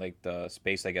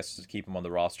space, I guess, to keep him on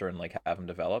the roster and like have him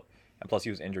develop. And plus he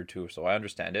was injured too, so I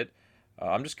understand it.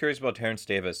 I'm just curious about Terrence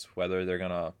Davis, whether they're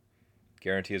gonna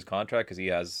guarantee his contract because he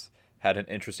has had an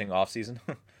interesting offseason.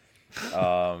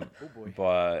 Oh boy.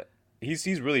 But he's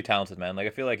really talented, man. Like I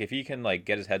feel like if he can like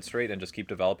get his head straight and just keep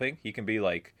developing, he can be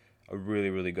like a really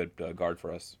really good guard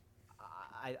for us.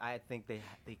 I think they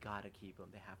gotta keep him.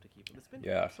 They have to keep him. It's been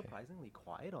Yeah. surprisingly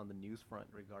quiet on the news front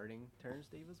regarding Terrence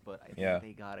Davis, but I think Yeah.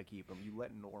 they gotta keep him. You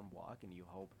let Norm walk, and you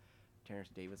hope Terrence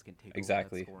Davis can take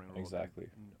Exactly. over that scoring role Exactly.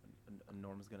 that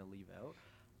Norm's gonna leave out.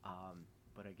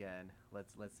 But again,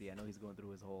 let's see. I know he's going through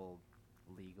his whole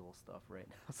legal stuff right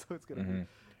now, so it's gonna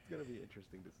be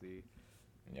interesting to see.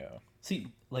 Yeah. See,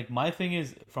 like my thing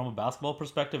is from a basketball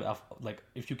perspective, like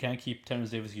if you can't keep Terrence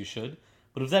Davis, you should.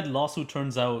 But if that lawsuit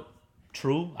turns out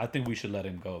true, I think we should let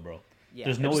him go, bro. Yeah.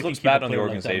 There's It no just way he looks can keep bad a on the player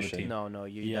like that on organization. team. No,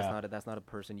 Yeah. that's not a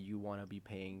person you want to be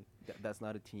paying. That's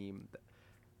not a team.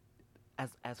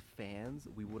 as fans,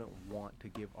 we wouldn't want to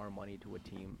give our money to a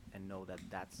team and know that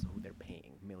that's who they're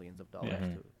paying millions of dollars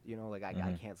Yeah. to. You know, like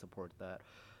I can't support that.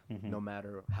 No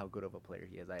matter how good of a player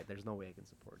he is, there's no way I can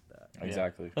support that. Yeah.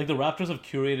 Exactly. Like the Raptors have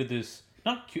curated this.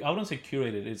 I wouldn't say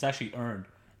curated. It's actually earned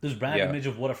this brand Yeah. image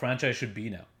of what a franchise should be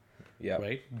now. Yeah.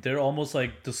 Right? They're almost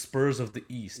like the Spurs of the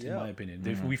East, in Yeah. my opinion.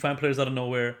 We find players out of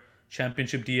nowhere,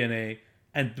 championship DNA,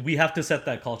 and we have to set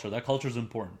that culture. That culture is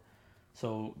important.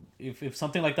 So if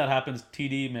something like that happens,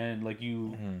 TD, man, like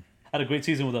you had a great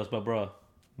season with us, but bro,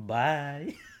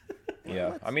 bye.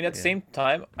 Yeah, I mean, at the same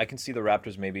time, I can see the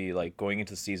Raptors maybe like going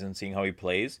into the season, seeing how he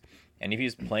plays, and if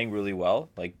he's playing really well,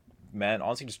 like, man,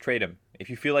 honestly, just trade him. If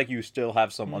you feel like you still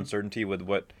have some uncertainty with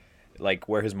what, like,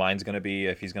 where his mind's gonna be,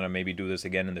 if he's gonna maybe do this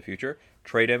again in the future,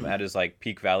 trade him at his like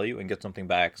peak value and get something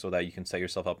back so that you can set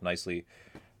yourself up nicely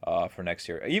for next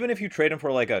year. Even if you trade him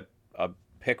for like a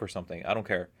pick or something, I don't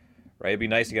care, right? It'd be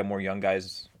nice to get more young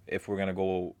guys if we're gonna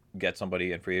go get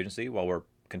somebody in free agency while we're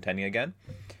contending again.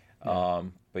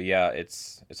 But yeah,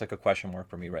 it's like a question mark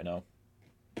for me right now.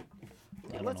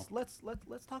 don't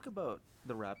Let's talk about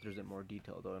the Raptors in more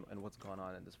detail though, and what's gone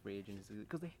on in this free agency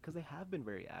because they have been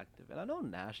very active, and I know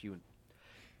Nash,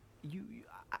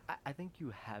 I think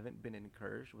you haven't been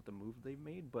encouraged with the moves they've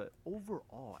made, but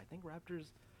overall, I think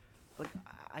Raptors, like,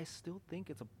 I still think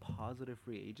it's a positive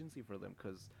free agency for them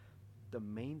because the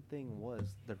main thing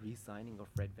was the re-signing of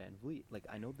Fred VanVleet. Like,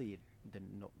 I know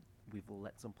we've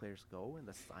let some players go, and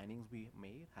the signings we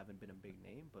made haven't been a big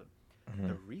name, but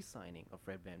the re-signing of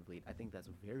Fred VanVleet, I think that's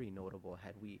very notable.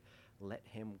 Had we let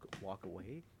him walk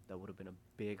away, that would have been a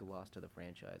big loss to the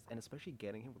franchise, and especially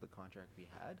getting him with the contract we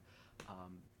had,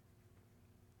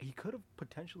 he could have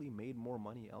potentially made more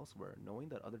money elsewhere, knowing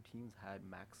that other teams had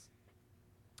max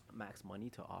money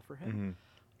to offer him.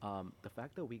 The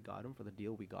fact that we got him for the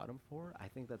deal we got him for, I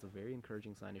think that's a very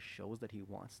encouraging sign. It shows that he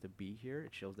wants to be here.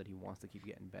 It shows that he wants to keep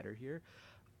getting better here.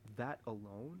 That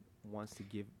alone wants to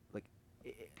give, like,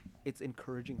 it's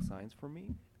encouraging signs for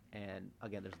me. And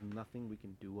again, there's nothing we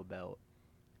can do about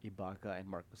Ibaka and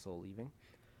Marc Gasol leaving.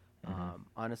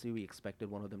 Honestly, we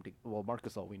expected one of them to. Well, Marc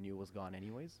Gasol we knew was gone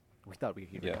anyways. We thought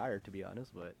he'd retire, to be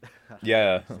honest, but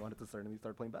Yeah. just wanted to certainly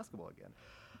start playing basketball again.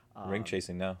 Ring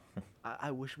chasing now. I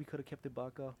wish we could have kept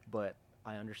Ibaka, but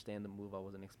I understand the move. I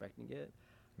wasn't expecting it.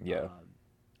 Yeah.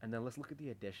 And then let's look at the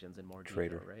additions in more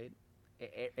Traitor. detail,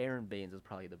 right? Aaron Baines is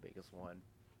probably the biggest one.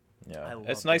 Yeah. I love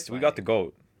It's nice. this We got the signing.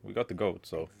 GOAT. We got the GOAT,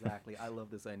 so. Exactly. I love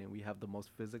this signing. We have the most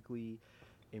physically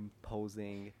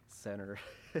imposing center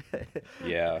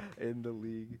Yeah. in the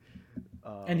league.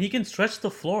 And he can stretch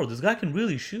the floor. This guy can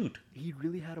really shoot. He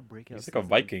really had a breakout He's like a season in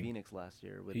Viking. Phoenix last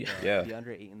year with Yeah.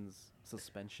 DeAndre Ayton's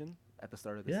suspension at the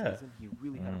start of the Yeah. season. He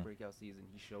really had a breakout season.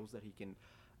 He shows that he can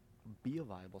be a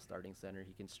viable starting center.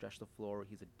 He can stretch the floor.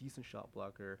 He's a decent shot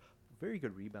blocker, very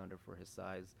good rebounder for his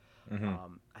size.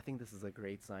 I think this is a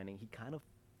great signing. He kind of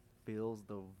fills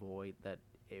the void that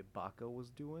Ibaka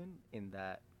was doing in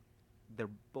that they're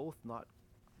both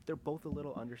a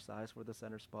little undersized for the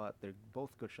center spot. They're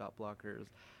both good shot blockers,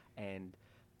 and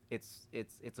it's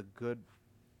a good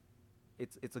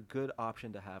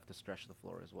option to have to stretch the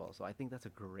floor as well. So I think that's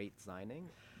a great signing.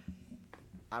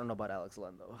 I don't know about Alex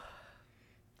Len though.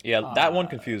 Yeah, that one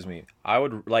confused me. I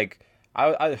would like.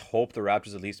 I hope the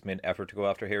Raptors at least made an effort to go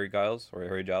after Harry Giles,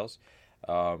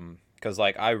 because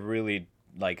like I really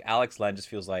like Alex Len just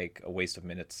feels like a waste of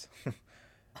minutes.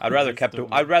 I'd rather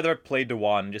play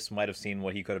DeJuan and just might have seen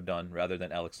what he could have done rather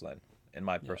than Alex Len, in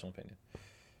my personal opinion.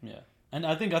 Yeah. And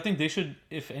I think they should,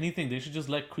 if anything, they should just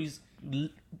let Chris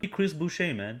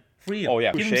Boucher, man. Free him. Oh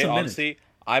yeah, Give him Boucher. some minutes. Honestly,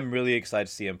 I'm really excited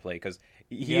to see him play because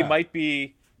he Yeah. might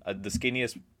be the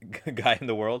skinniest guy in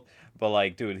the world, but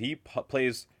like, dude, he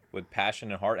plays with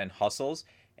passion and heart and hustles,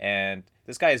 and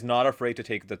this guy is not afraid to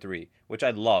take the three, which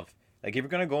I love. Like, if you're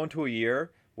gonna go into a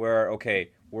year where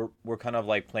we're kind of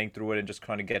like playing through it and just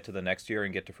trying to get to the next year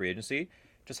and get to free agency,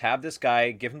 just have this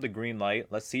guy, give him the green light.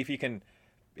 Let's see if he can.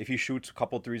 If he shoots a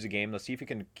couple threes a game, let's see if he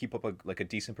can keep up a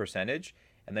decent percentage.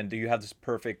 And then do you have this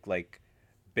perfect like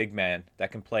big man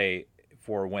that can play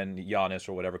for when Giannis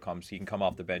or whatever comes, he can come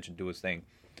off the bench and do his thing,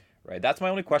 right? That's my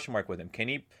only question mark with him. Can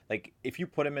he, like, if you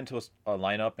put him into a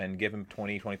lineup and give him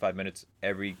 20, 25 minutes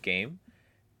every game,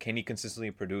 can he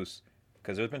consistently produce?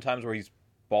 Because there's been times where he's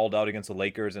balled out against the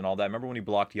Lakers and all that. Remember when he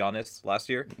blocked Giannis last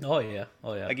year? Oh yeah.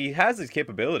 Like, he has these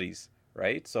capabilities,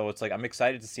 right? So it's like I'm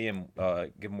excited to see him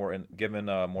given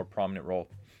a more prominent role.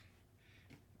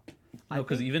 No,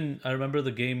 because even I remember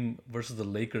the game versus the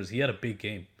Lakers. He had a big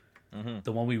game.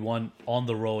 The one we won on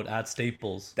the road at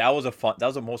Staples. That was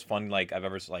the most fun like I've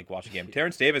ever like watched a game.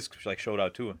 Terrence Davis like showed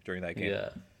out too during that game. Yeah.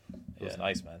 It was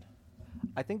nice, man.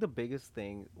 I think the biggest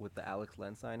thing with the Alex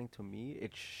Len signing to me,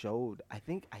 it showed. I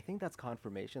think that's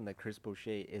confirmation that Chris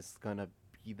Boucher is gonna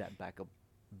be that backup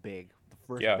big, the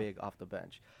first Yeah, big off the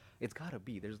bench. It's gotta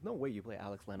be. There's no way you play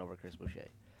Alex Len over Chris Boucher.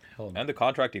 Hell no. and the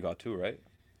contract he got too, right?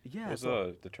 Yeah. What was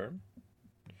So the term?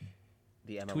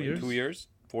 the 2 years? 2 years,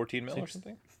 14 mil or Six-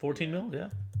 something. 14 mil, yeah.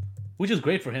 Which is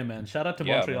great for him, man. Shout out to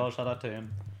Yeah, Montreal. man. Shout out to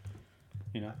him.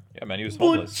 You know. Yeah, man, he was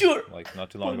homeless Bonjour. like not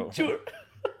too long ago. Bonjour.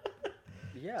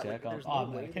 Yeah, Jack there's on. no Oh,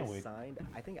 man, I way can't they wait. signed.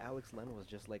 I think Alex Len was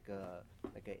just like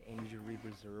an injury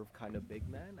reserve kind of big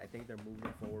man. I think they're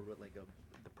moving forward with like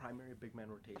the primary big man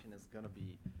rotation is gonna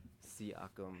be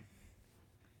Siakam,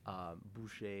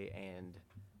 Boucher, and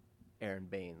Aaron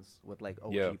Baines with like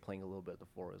OG Yeah. playing a little bit at the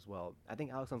four as well. I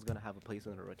think Alex Len's gonna have a place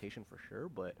in the rotation for sure,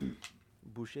 but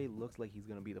Boucher looks like he's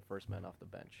gonna be the first man off the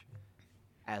bench,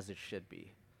 as it should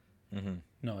be. Hmm.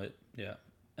 No, yeah.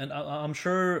 And I'm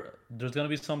sure there's going to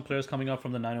be some players coming up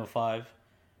from the 905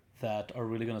 that are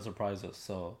really going to surprise us.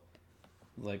 So,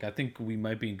 like, I think we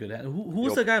might be in good hands. Who was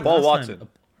Yo, the guy Paul last Watson. time?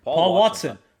 Paul Paul Watson.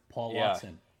 Watson. Paul Yeah.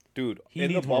 Watson. Dude, He in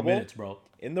the needs more bubble, minutes, bro.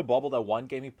 in the bubble, that one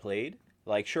game he played,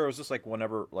 like sure it was just like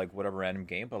whatever random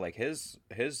game, but like his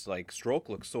like stroke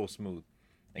looks so smooth.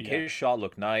 Like Yeah. his shot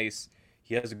looked nice.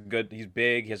 He's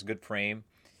big, he has a good frame.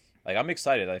 Like I'm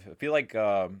excited. I feel like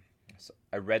I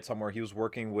read somewhere he was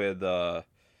working with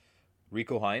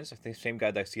Rico Hines, I think same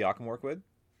guy that Siakam worked with.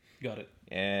 Got it.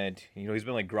 And he's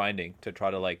been like grinding to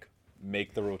try to like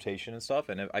make the rotation and stuff,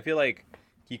 and I feel like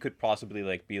he could possibly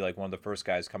like be like one of the first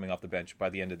guys coming off the bench by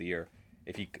the end of the year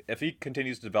if he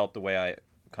continues to develop the way I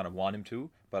kind of want him to,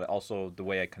 but also the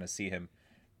way I kind of see him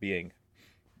being.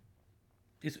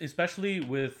 Especially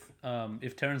with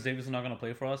if Terrence Davis is not going to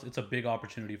play for us, it's a big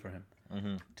opportunity for him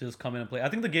to just come in and play. I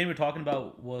think the game you're talking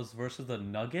about was versus the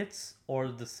Nuggets or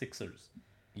the Sixers.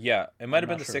 Yeah, it might have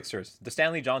been not the sure. Sixers, the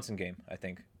Stanley Johnson game, I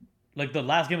think. Like the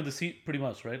last game of the season, pretty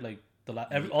much, right? Like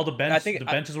all the bench, I think the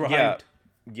benches were yeah, hyped.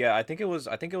 yeah. I think it was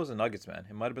the Nuggets, man.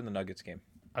 It might have been the Nuggets game.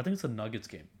 I think it's a Nuggets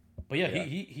game. But yeah, Yeah.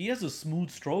 he has a smooth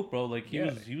stroke, bro. Like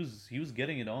Yeah. he was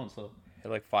getting it on. So Hit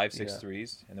like 5-6 Yeah.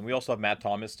 threes, and then we also have Matt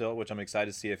Thomas still, which I'm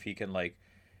excited to see if he can like,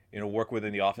 work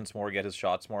within the offense more, get his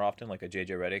shots more often, like a JJ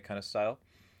Redick kind of style.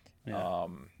 yeah,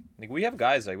 Like we have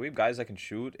guys that can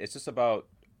shoot. It's just about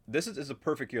this is a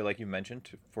perfect year, like you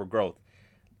mentioned, for growth.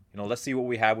 Let's see what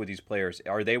we have with these players.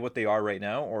 Are they what they are right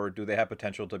now, or do they have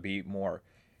potential to be more?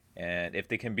 And if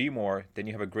they can be more, then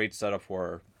you have a great setup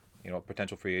for,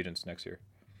 potential free agents next year.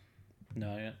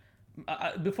 no, yeah.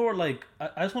 Before I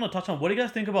just want to touch on what do you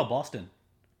guys think about Boston?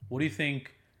 What do you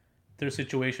think their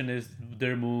situation is?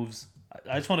 Their moves.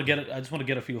 I just want to get it. I just want to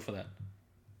get a feel for that.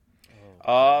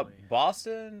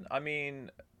 Boston, I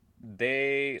mean,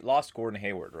 they lost Gordon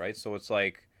Hayward, right? So it's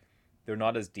like they're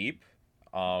not as deep.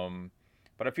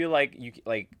 But I feel like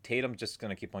Tatum's just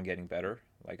gonna keep on getting better.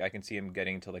 Like I can see him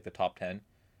getting to like the top 10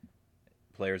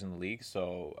 players in the league.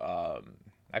 So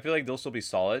I feel like they'll still be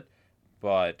solid.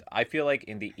 But I feel like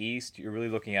in the East, you're really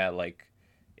looking at like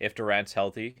if Durant's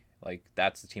healthy, like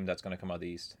that's the team that's gonna come out of the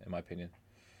East, in my opinion.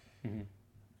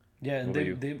 Yeah, and What they,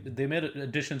 about you? they made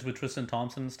additions with Tristan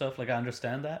Thompson and stuff. Like I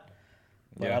understand that,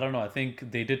 but Yeah. I don't know. I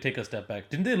think they did take a step back.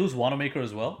 Didn't they lose Wanamaker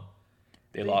as well?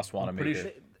 They lost I'm pretty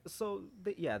Wanamaker. sure-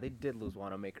 They did lose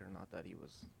Wanamaker. Not that he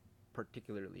was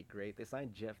particularly great. They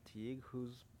signed Jeff Teague,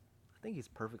 I think he's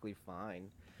perfectly fine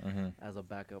as a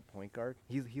backup point guard.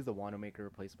 He's a Wanamaker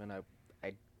replacement.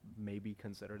 I maybe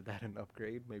considered that an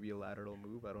upgrade, maybe a lateral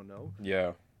move. I don't know.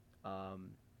 Yeah.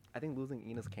 I think losing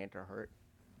Enos Kanter hurt.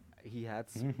 He had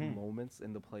moments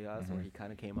in the playoffs where he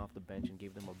kind of came off the bench and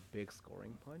gave them a big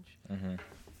scoring punch.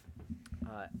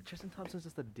 Tristan Thompson's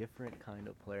just a different kind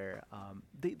of player.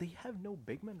 They have no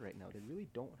big men right now. They really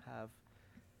don't have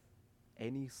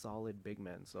any solid big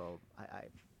men. So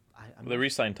I'm They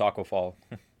re-signed Taco Fall.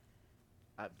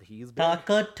 he's big.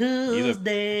 Taco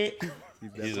Tuesday.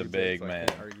 He's a definitely big so I man.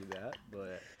 can't argue that,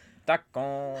 but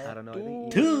Taco. I don't know. I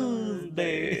think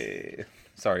Tuesday.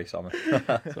 Sorry, Salman.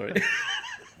 Sorry.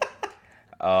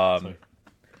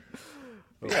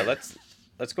 Yeah,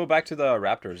 let's go back to the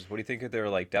Raptors. What do you think of their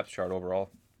like depth chart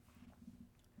overall?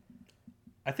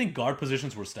 I think guard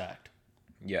positions were stacked.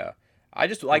 Yeah, I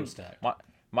just like stacked.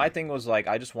 my thing was like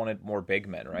I just wanted more big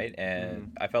men, right?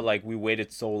 And I felt like we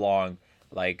waited so long.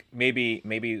 Like maybe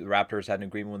the Raptors had an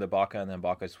agreement with Ibaka, and then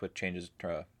Ibaka switch changes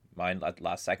to mind at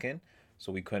last second,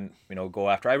 so we couldn't go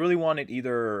after. I really wanted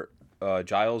either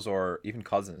Giles or even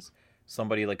Cousins,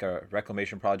 somebody like a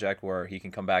reclamation project where he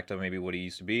can come back to maybe what he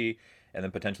used to be, and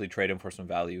then potentially trade him for some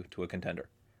value to a contender,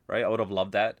 right? I would have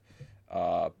loved that,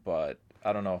 but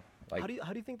I don't know. Like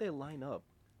how do you think they line up?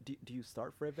 do you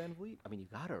start Fred VanVleet? I mean, you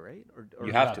gotta, right? Or You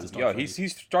You have have to. to start Yeah, Freddie.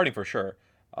 he's starting for sure.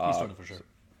 He's Uh, starting for sure.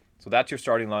 so that's your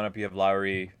starting lineup. You have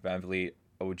Lowry, Van Vliet,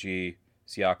 OG,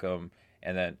 Siakam,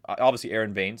 and then obviously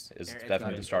Aaron Baines is It's definitely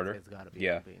gotta the be, starter. it's gotta be Yeah,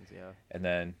 Aaron Baines, yeah. and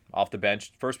then off the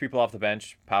bench, first people off the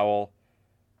bench: Powell,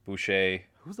 Boucher,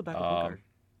 Who's the backup point um, guard?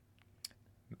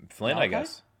 Flynn, I Malachi?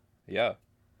 guess. Yeah.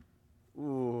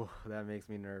 Ooh, that makes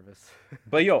me nervous.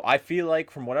 But yo, I feel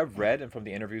like from what I've read and from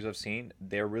the interviews I've seen,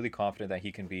 they're really confident that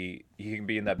he can be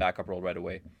in that backup role right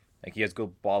away. Like he has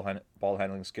good ball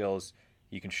handling skills.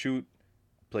 He can shoot,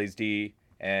 plays D,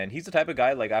 and he's the type of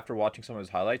guy like after watching some of his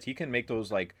highlights, he can make those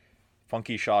like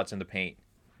funky shots in the paint.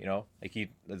 You know, like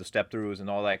the step throughs and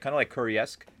all that, kind of like Curry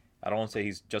esque. I don't want to say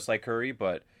he's just like Curry,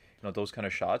 but those kind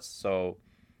of shots. So,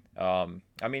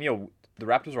 I mean, the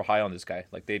Raptors were high on this guy.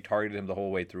 Like they targeted him the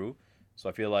whole way through. So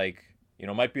I feel like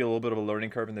might be a little bit of a learning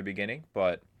curve in the beginning,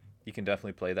 but he can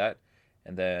definitely play that.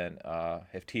 And then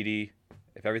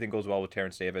if everything goes well with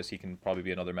Terrence Davis, he can probably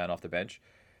be another man off the bench.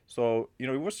 So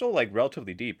we're still like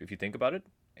relatively deep if you think about it.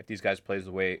 If these guys play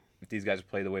the way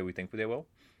we think they will.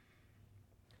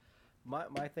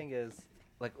 My thing is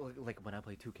like when I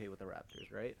play 2K with the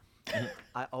Raptors, right?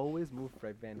 I always move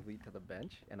Fred VanVleet to the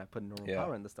bench and I put Norman Yeah.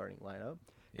 Powell in the starting lineup.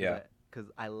 Yeah.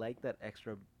 Because I like that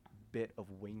extra bit of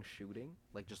wing shooting,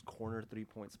 like just corner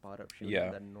 3-point spot up shooting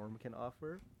Yeah. that Norm can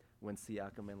offer when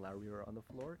Siakam and Lowry are on the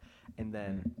floor. And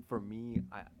then for me,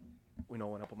 when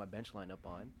I put my bench lineup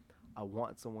on, I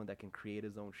want someone that can create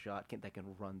his own shot, that can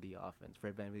run the offense.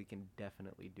 Fred VanVleet can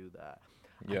definitely do that.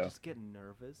 Yeah. I just get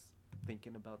nervous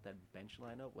thinking about that bench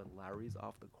lineup when Lowry's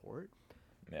off the court.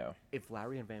 Yeah. If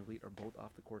Lowry and VanVleet are both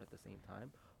off the court at the same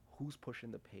time, who's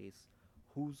pushing the pace?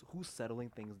 Who's settling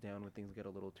things down when things get a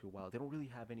little too wild? They don't really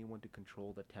have anyone to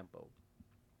control the tempo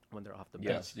when they're off the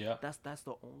bench. Yes, yeah. That's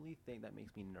the only thing that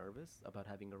makes me nervous about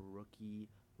having a rookie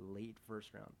late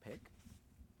first round pick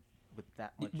with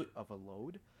that much but- of a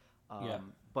load. Yeah.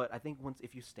 But I think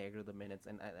if you stagger the minutes,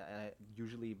 and I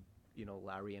usually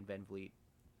Lowry and VanVleet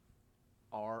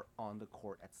are on the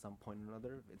court at some point or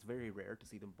another. It's very rare to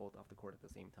see them both off the court at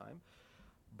the same time,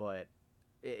 but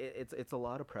it's a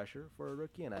lot of pressure for a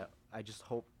rookie, and I just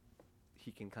hope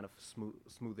he can kind of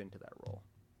smooth into that role.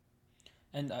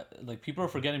 And like people are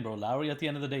forgetting, bro. Lowry, at the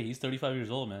end of the day, he's 35 years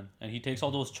old, man, and he takes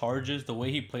all those charges. The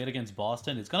way he played against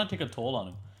Boston, it's gonna take a toll on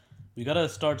him. We gotta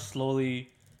start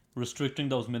slowly restricting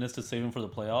those minutes to save him for the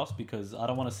playoffs because I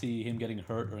don't want to see him getting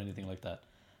hurt or anything like that.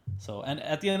 So, and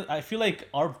at the end, I feel like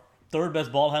our third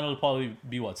best ball handler will probably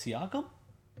be what, Siakam?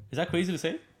 Is that crazy to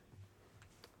say?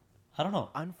 I don't know.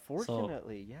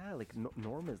 Unfortunately, yeah, like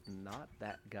Norm is not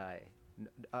that guy.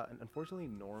 Unfortunately,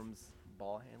 Norm's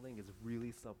ball handling is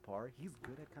really subpar. He's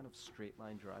good at kind of straight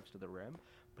line drives to the rim,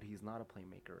 but he's not a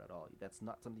playmaker at all. That's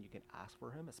not something you can ask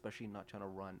for him, especially not trying to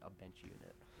run a bench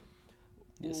unit.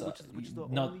 Yes, Which is the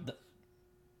no, only.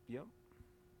 Yep.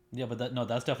 yeah, but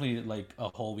that's definitely like a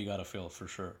hole we gotta fill for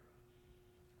sure.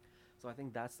 So I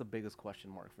think that's the biggest question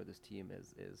mark for this team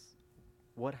is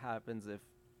what happens if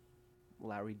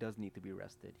Lowry does need to be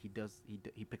rested.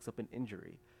 He picks up an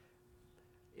injury.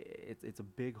 It's a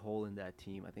big hole in that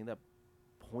team. I think that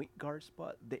point guard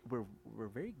spot, we're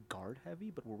very guard heavy,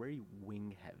 but we're very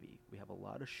wing heavy. We have a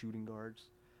lot of shooting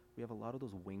guards. We have a lot of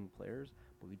those wing players,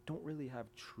 but we don't really have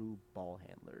true ball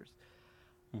handlers.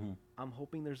 Mm-hmm. I'm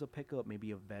hoping there's a pickup,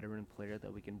 maybe a veteran player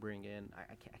that we can bring in.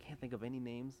 I can't think of any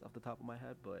names off the top of my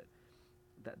head, but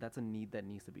that's a need that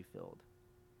needs to be filled.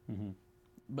 Mm-hmm.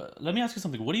 But let me ask you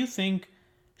something. What do you think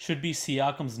should be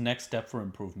Siakam's next step for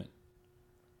improvement?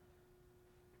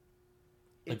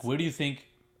 Like, where do you think?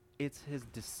 It's his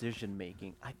decision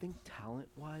making. I think talent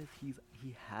wise, he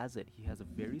has it. He has a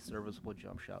very serviceable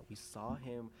jump shot. We saw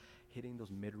him hitting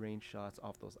those mid range shots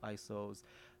off those ISOs.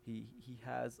 He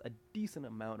has a decent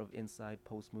amount of inside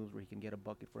post moves where he can get a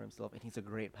bucket for himself, and he's a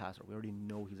great passer. We already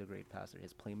know he's a great passer.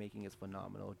 His playmaking is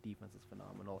phenomenal. Defense is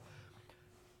phenomenal.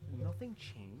 Nothing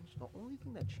changed. The only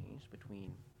thing that changed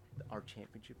between our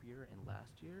championship year and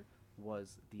last year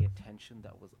was the attention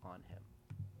that was on him.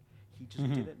 He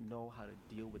just didn't know how to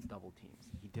deal with double teams.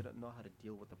 He didn't know how to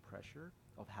deal with the pressure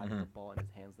of having the ball in his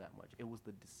hands that much. It was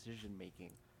the decision making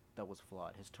that was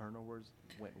flawed. His turnovers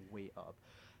went way up.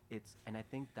 And I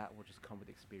think that will just come with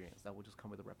experience. That will just come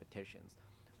with the repetitions.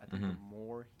 I think the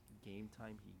more game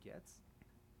time he gets,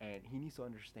 and he needs to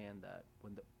understand that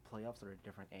when the playoffs are a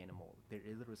different animal, there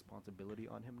is a responsibility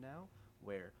on him now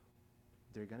where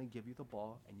they're going to give you the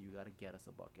ball and you got to get us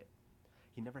a bucket.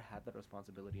 He never had that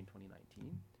responsibility in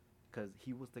 2019 because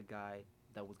he was the guy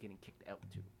that was getting kicked out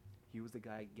too. He was the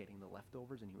guy getting the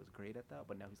leftovers, and he was great at that,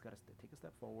 but now he's got to take a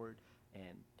step forward.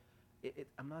 And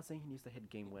I'm not saying he needs to hit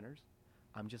game winners.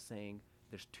 I'm just saying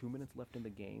there's 2 minutes left in the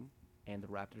game, and the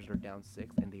Raptors are down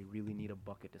 6, and they really need a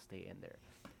bucket to stay in there.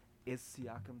 Is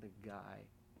Siakam the guy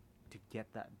to get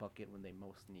that bucket when they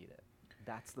most need it?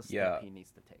 That's the step he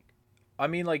needs to take. I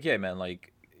mean, like, yeah, man,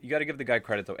 like, you got to give the guy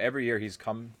credit, though. Every year he's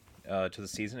come to the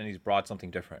season and he's brought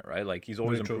something different, right? Like, he's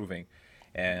always improving.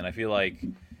 And I feel like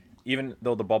even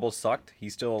though the bubble sucked,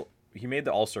 he made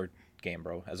the All-Star game,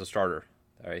 bro, as a starter.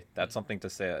 All right, that's something to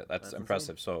say. That's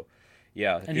impressive. Insane. So,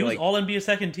 yeah. And he was All-NBA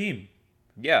second team.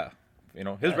 Yeah. You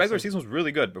know, his regular season was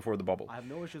really good before the bubble. I have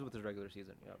no issues with his regular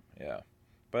season. Yeah.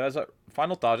 But as a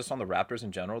final thought, just on the Raptors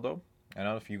in general, though, I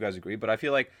don't know if you guys agree, but I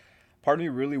feel like part of me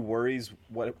really worries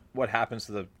what happens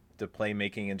to the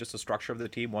playmaking and just the structure of the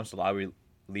team once Lowry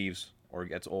leaves or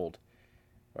gets old,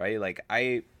 right? Like,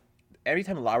 every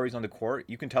time Lowry's on the court,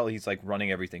 you can tell he's, like,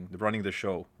 running everything, running the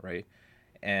show, right?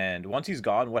 And once he's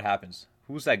gone, what happens?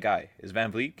 Who's that guy? Is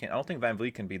Van Vliet? I don't think Van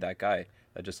Vliet can be that guy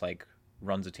that just, like,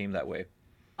 runs a team that way.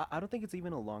 I don't think it's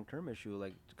even a long-term issue.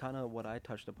 Like, kind of what I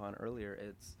touched upon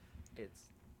earlier,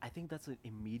 I think that's an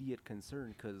immediate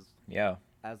concern because,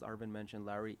 as Arvin mentioned,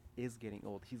 Lowry is getting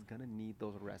old. He's gonna need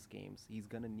those rest games. He's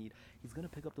gonna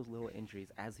pick up those little injuries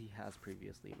as he has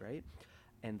previously, right?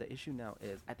 And the issue now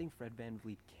is, I think Fred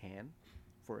VanVleet can,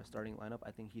 for a starting lineup.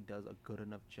 I think he does a good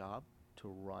enough job to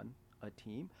run a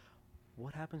team.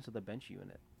 What happens to the bench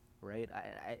unit, right?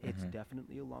 It's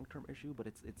definitely a long-term issue, but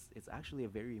it's actually a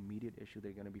very immediate issue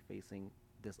they're gonna be facing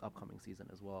this upcoming season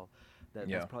as well.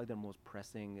 That's probably their most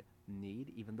pressing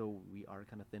need, even though we are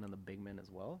kind of thin on the big men as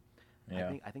well.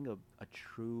 I think a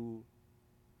true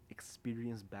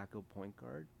experienced backup point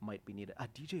guard might be needed.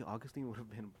 DJ Augustine would have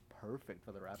been perfect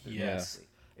for the Raptors. Yes.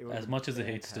 As much as it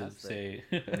hates to say.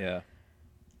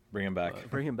 Bring him back.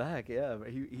 Bring him back, yeah.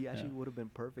 He actually would have been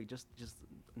perfect. Just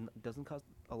doesn't cost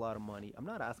a lot of money. I'm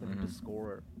not asking him to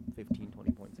score 15,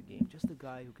 20 points a game. Just a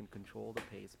guy who can control the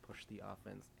pace, push the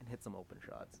offense, and hit some open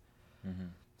shots.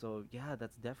 So, yeah,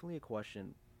 that's definitely a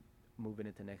question moving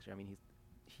into next year. I mean,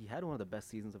 he had one of the best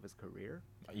seasons of his career.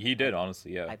 He did,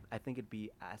 honestly, yeah. I think it'd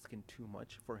be asking too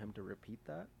much for him to repeat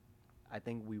that. I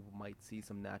think we might see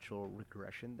some natural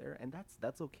regression there, and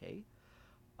that's okay.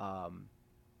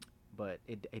 But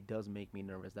it does make me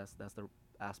nervous. That's the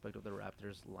aspect of the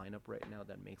Raptors lineup right now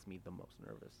that makes me the most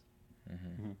nervous.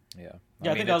 Yeah.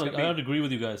 I think I would agree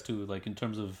with you guys too. Like, in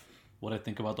terms of what I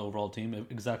think about the overall team,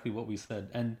 exactly what we said.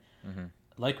 And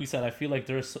like we said, I feel like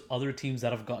there's other teams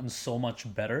that have gotten so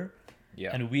much better.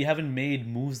 Yeah. And we haven't made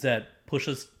moves that push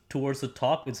us towards the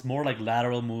top. It's more like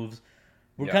lateral moves.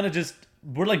 We're kind of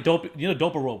we're like dope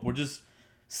a rope. We're just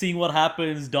seeing what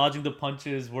happens, dodging the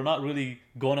punches. We're not really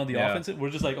going on the offensive. We're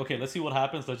just like, okay, let's see what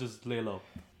happens. Let's just lay low.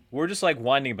 We're just like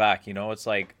winding back, It's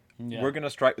like we're going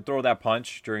to throw that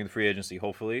punch during the free agency,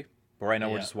 hopefully. But right now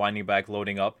we're just winding back,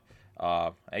 loading up.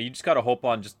 You just got to hope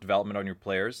on just development on your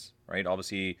players, right?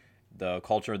 Obviously, the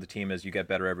culture of the team is you get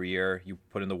better every year. You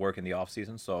put in the work in the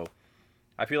offseason. So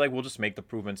I feel like we'll just make the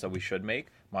improvements that we should make.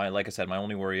 Like I said, my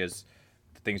only worry is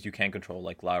the things you can't control,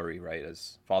 like Lowry, right?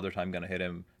 Is Father Time going to hit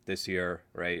him this year,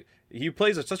 right? He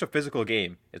plays such a physical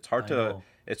game. It's hard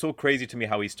it's so crazy to me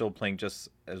how he's still playing just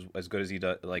as good as he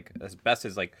does, like as best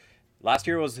as like last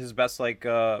year was his best like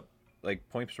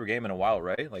points per game in a while,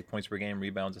 right? Like points per game,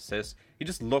 rebounds, assists. He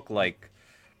just looked like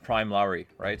prime Lowry,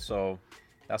 right? So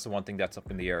that's the one thing that's up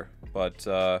in the air. But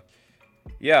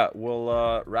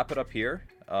we'll wrap it up here.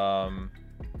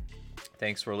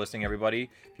 Thanks for listening, everybody.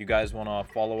 If you guys want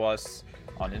to follow us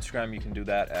on Instagram, you can do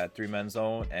that at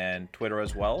 3menZone and Twitter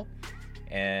as well.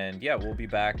 And we'll be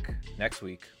back next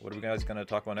week. What are we guys going to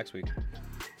talk about next week?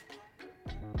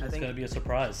 It's going to be a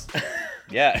surprise.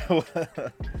 Yeah.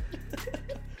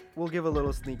 We'll give a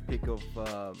little sneak peek of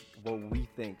what we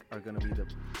think are going to be the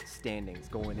standings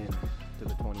going into the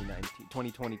 2020-2021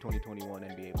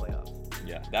 NBA playoffs.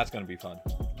 Yeah, that's going to be fun.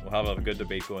 We'll have a good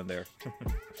debate going there.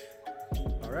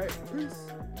 All right. Peace.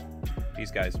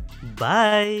 Peace, guys.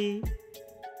 Bye.